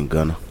Thug and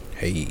Gunna.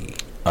 Hey.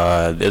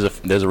 There's a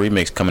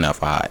remix coming out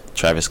for Hot.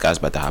 Travis Scott's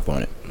about to hop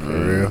on it. For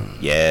real?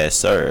 Yes,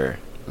 sir.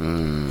 You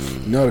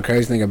know the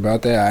crazy thing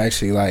about that? I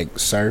actually like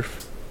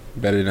Surf.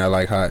 better than I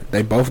like hot.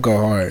 They both go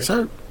hard.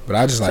 Surf. But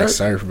I just like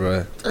surf,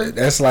 bro.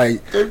 That's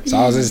like, so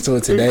I was listening to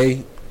it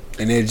today,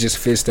 and it just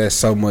fits that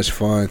so much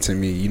fun to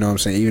me. You know what I'm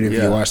saying? Even if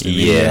you watch the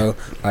video,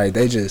 like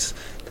they just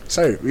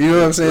surf. You know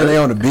what I'm saying? They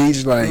on the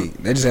beach, like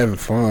they just having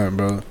fun,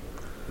 bro.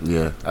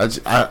 Yeah,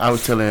 I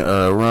was telling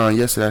Ron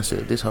yesterday. I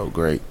said this whole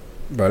great,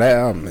 bro. That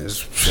album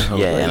is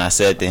great. And I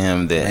said to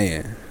him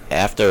that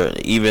after,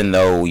 even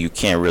though you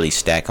can't really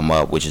stack them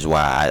up, which is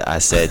why I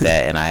said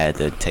that, and I had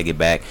to take it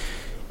back.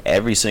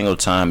 Every single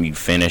time you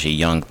finish a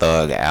Young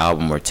Thug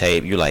album or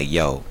tape, you're like,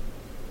 yo,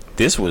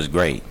 this was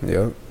great.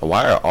 Yep.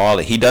 Why are all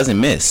he doesn't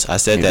miss? I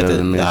said that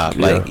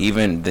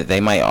even they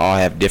might all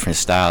have different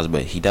styles,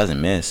 but he doesn't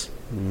miss.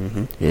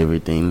 Mm-hmm.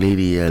 Everything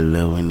Lydia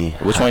loving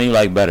it. Which one you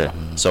like better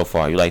so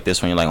far? You like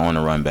this one? You like On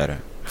the Run better?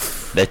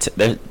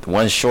 That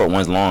one's short,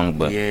 one's long,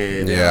 but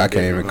I can't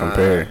even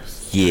compare.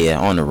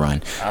 Yeah, On the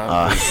Run.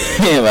 I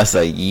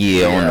say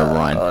On the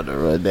Run. On the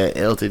Run. That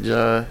Elton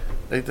John.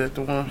 Ain't that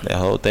the one? That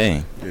whole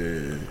thing.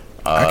 Yeah.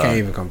 I can't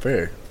even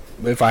compare.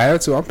 But if I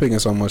had to, I'm picking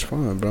so much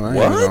fun, bro. I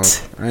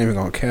ain't even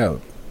gonna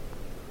count.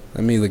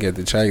 Let me look at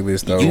the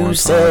checklist though. You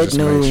said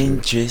no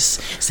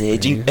interest.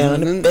 Said you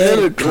found a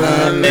better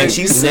climax.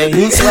 You said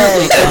he's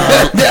like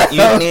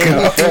you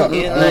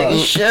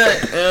like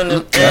shut.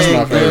 That's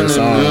my favorite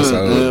song.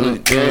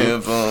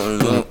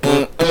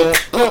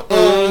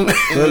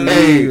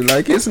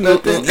 Like it's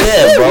nothing.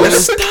 Yeah, bro.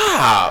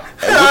 Stop.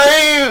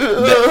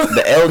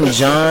 The Elton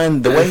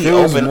John, the way he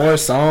opened more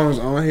songs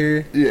on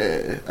here.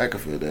 Yeah, I can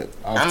feel that.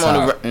 I'm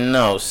on the run.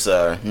 No,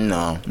 sir.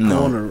 No. I'm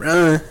on the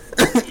run.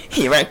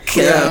 Here I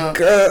come.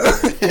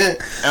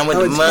 I'm with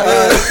the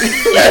mother.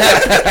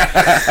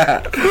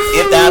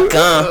 If I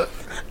come,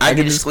 I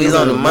can just squeeze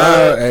on the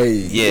mud.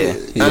 Hey,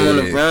 I'm on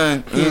the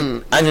run.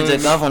 I just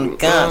took off on the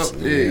cops.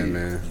 Yeah,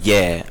 man.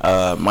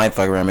 Yeah, might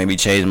fuck around, maybe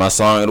change my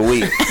song of the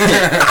week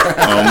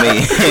on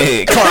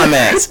me.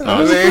 Climax. You know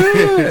what I'm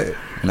saying?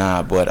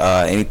 Nah, but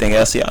anything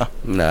else, y'all?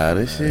 Nah,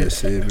 this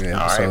shit, man.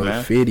 All right,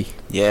 man. 50.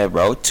 Yeah,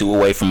 bro. 2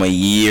 away from a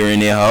year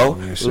in there, ho.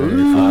 Yeah, sure.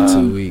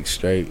 2 weeks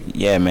straight.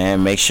 Yeah,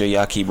 man. Make sure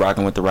y'all keep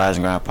rocking with the Rise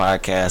and Grind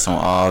podcast on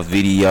all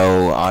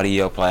video,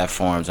 audio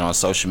platforms, and on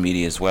social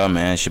media as well,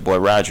 man. It's your boy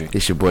Roderick.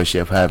 It's your boy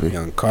Chef Javi.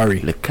 Young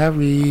Curry. Le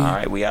Curry. All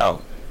right, we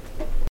out.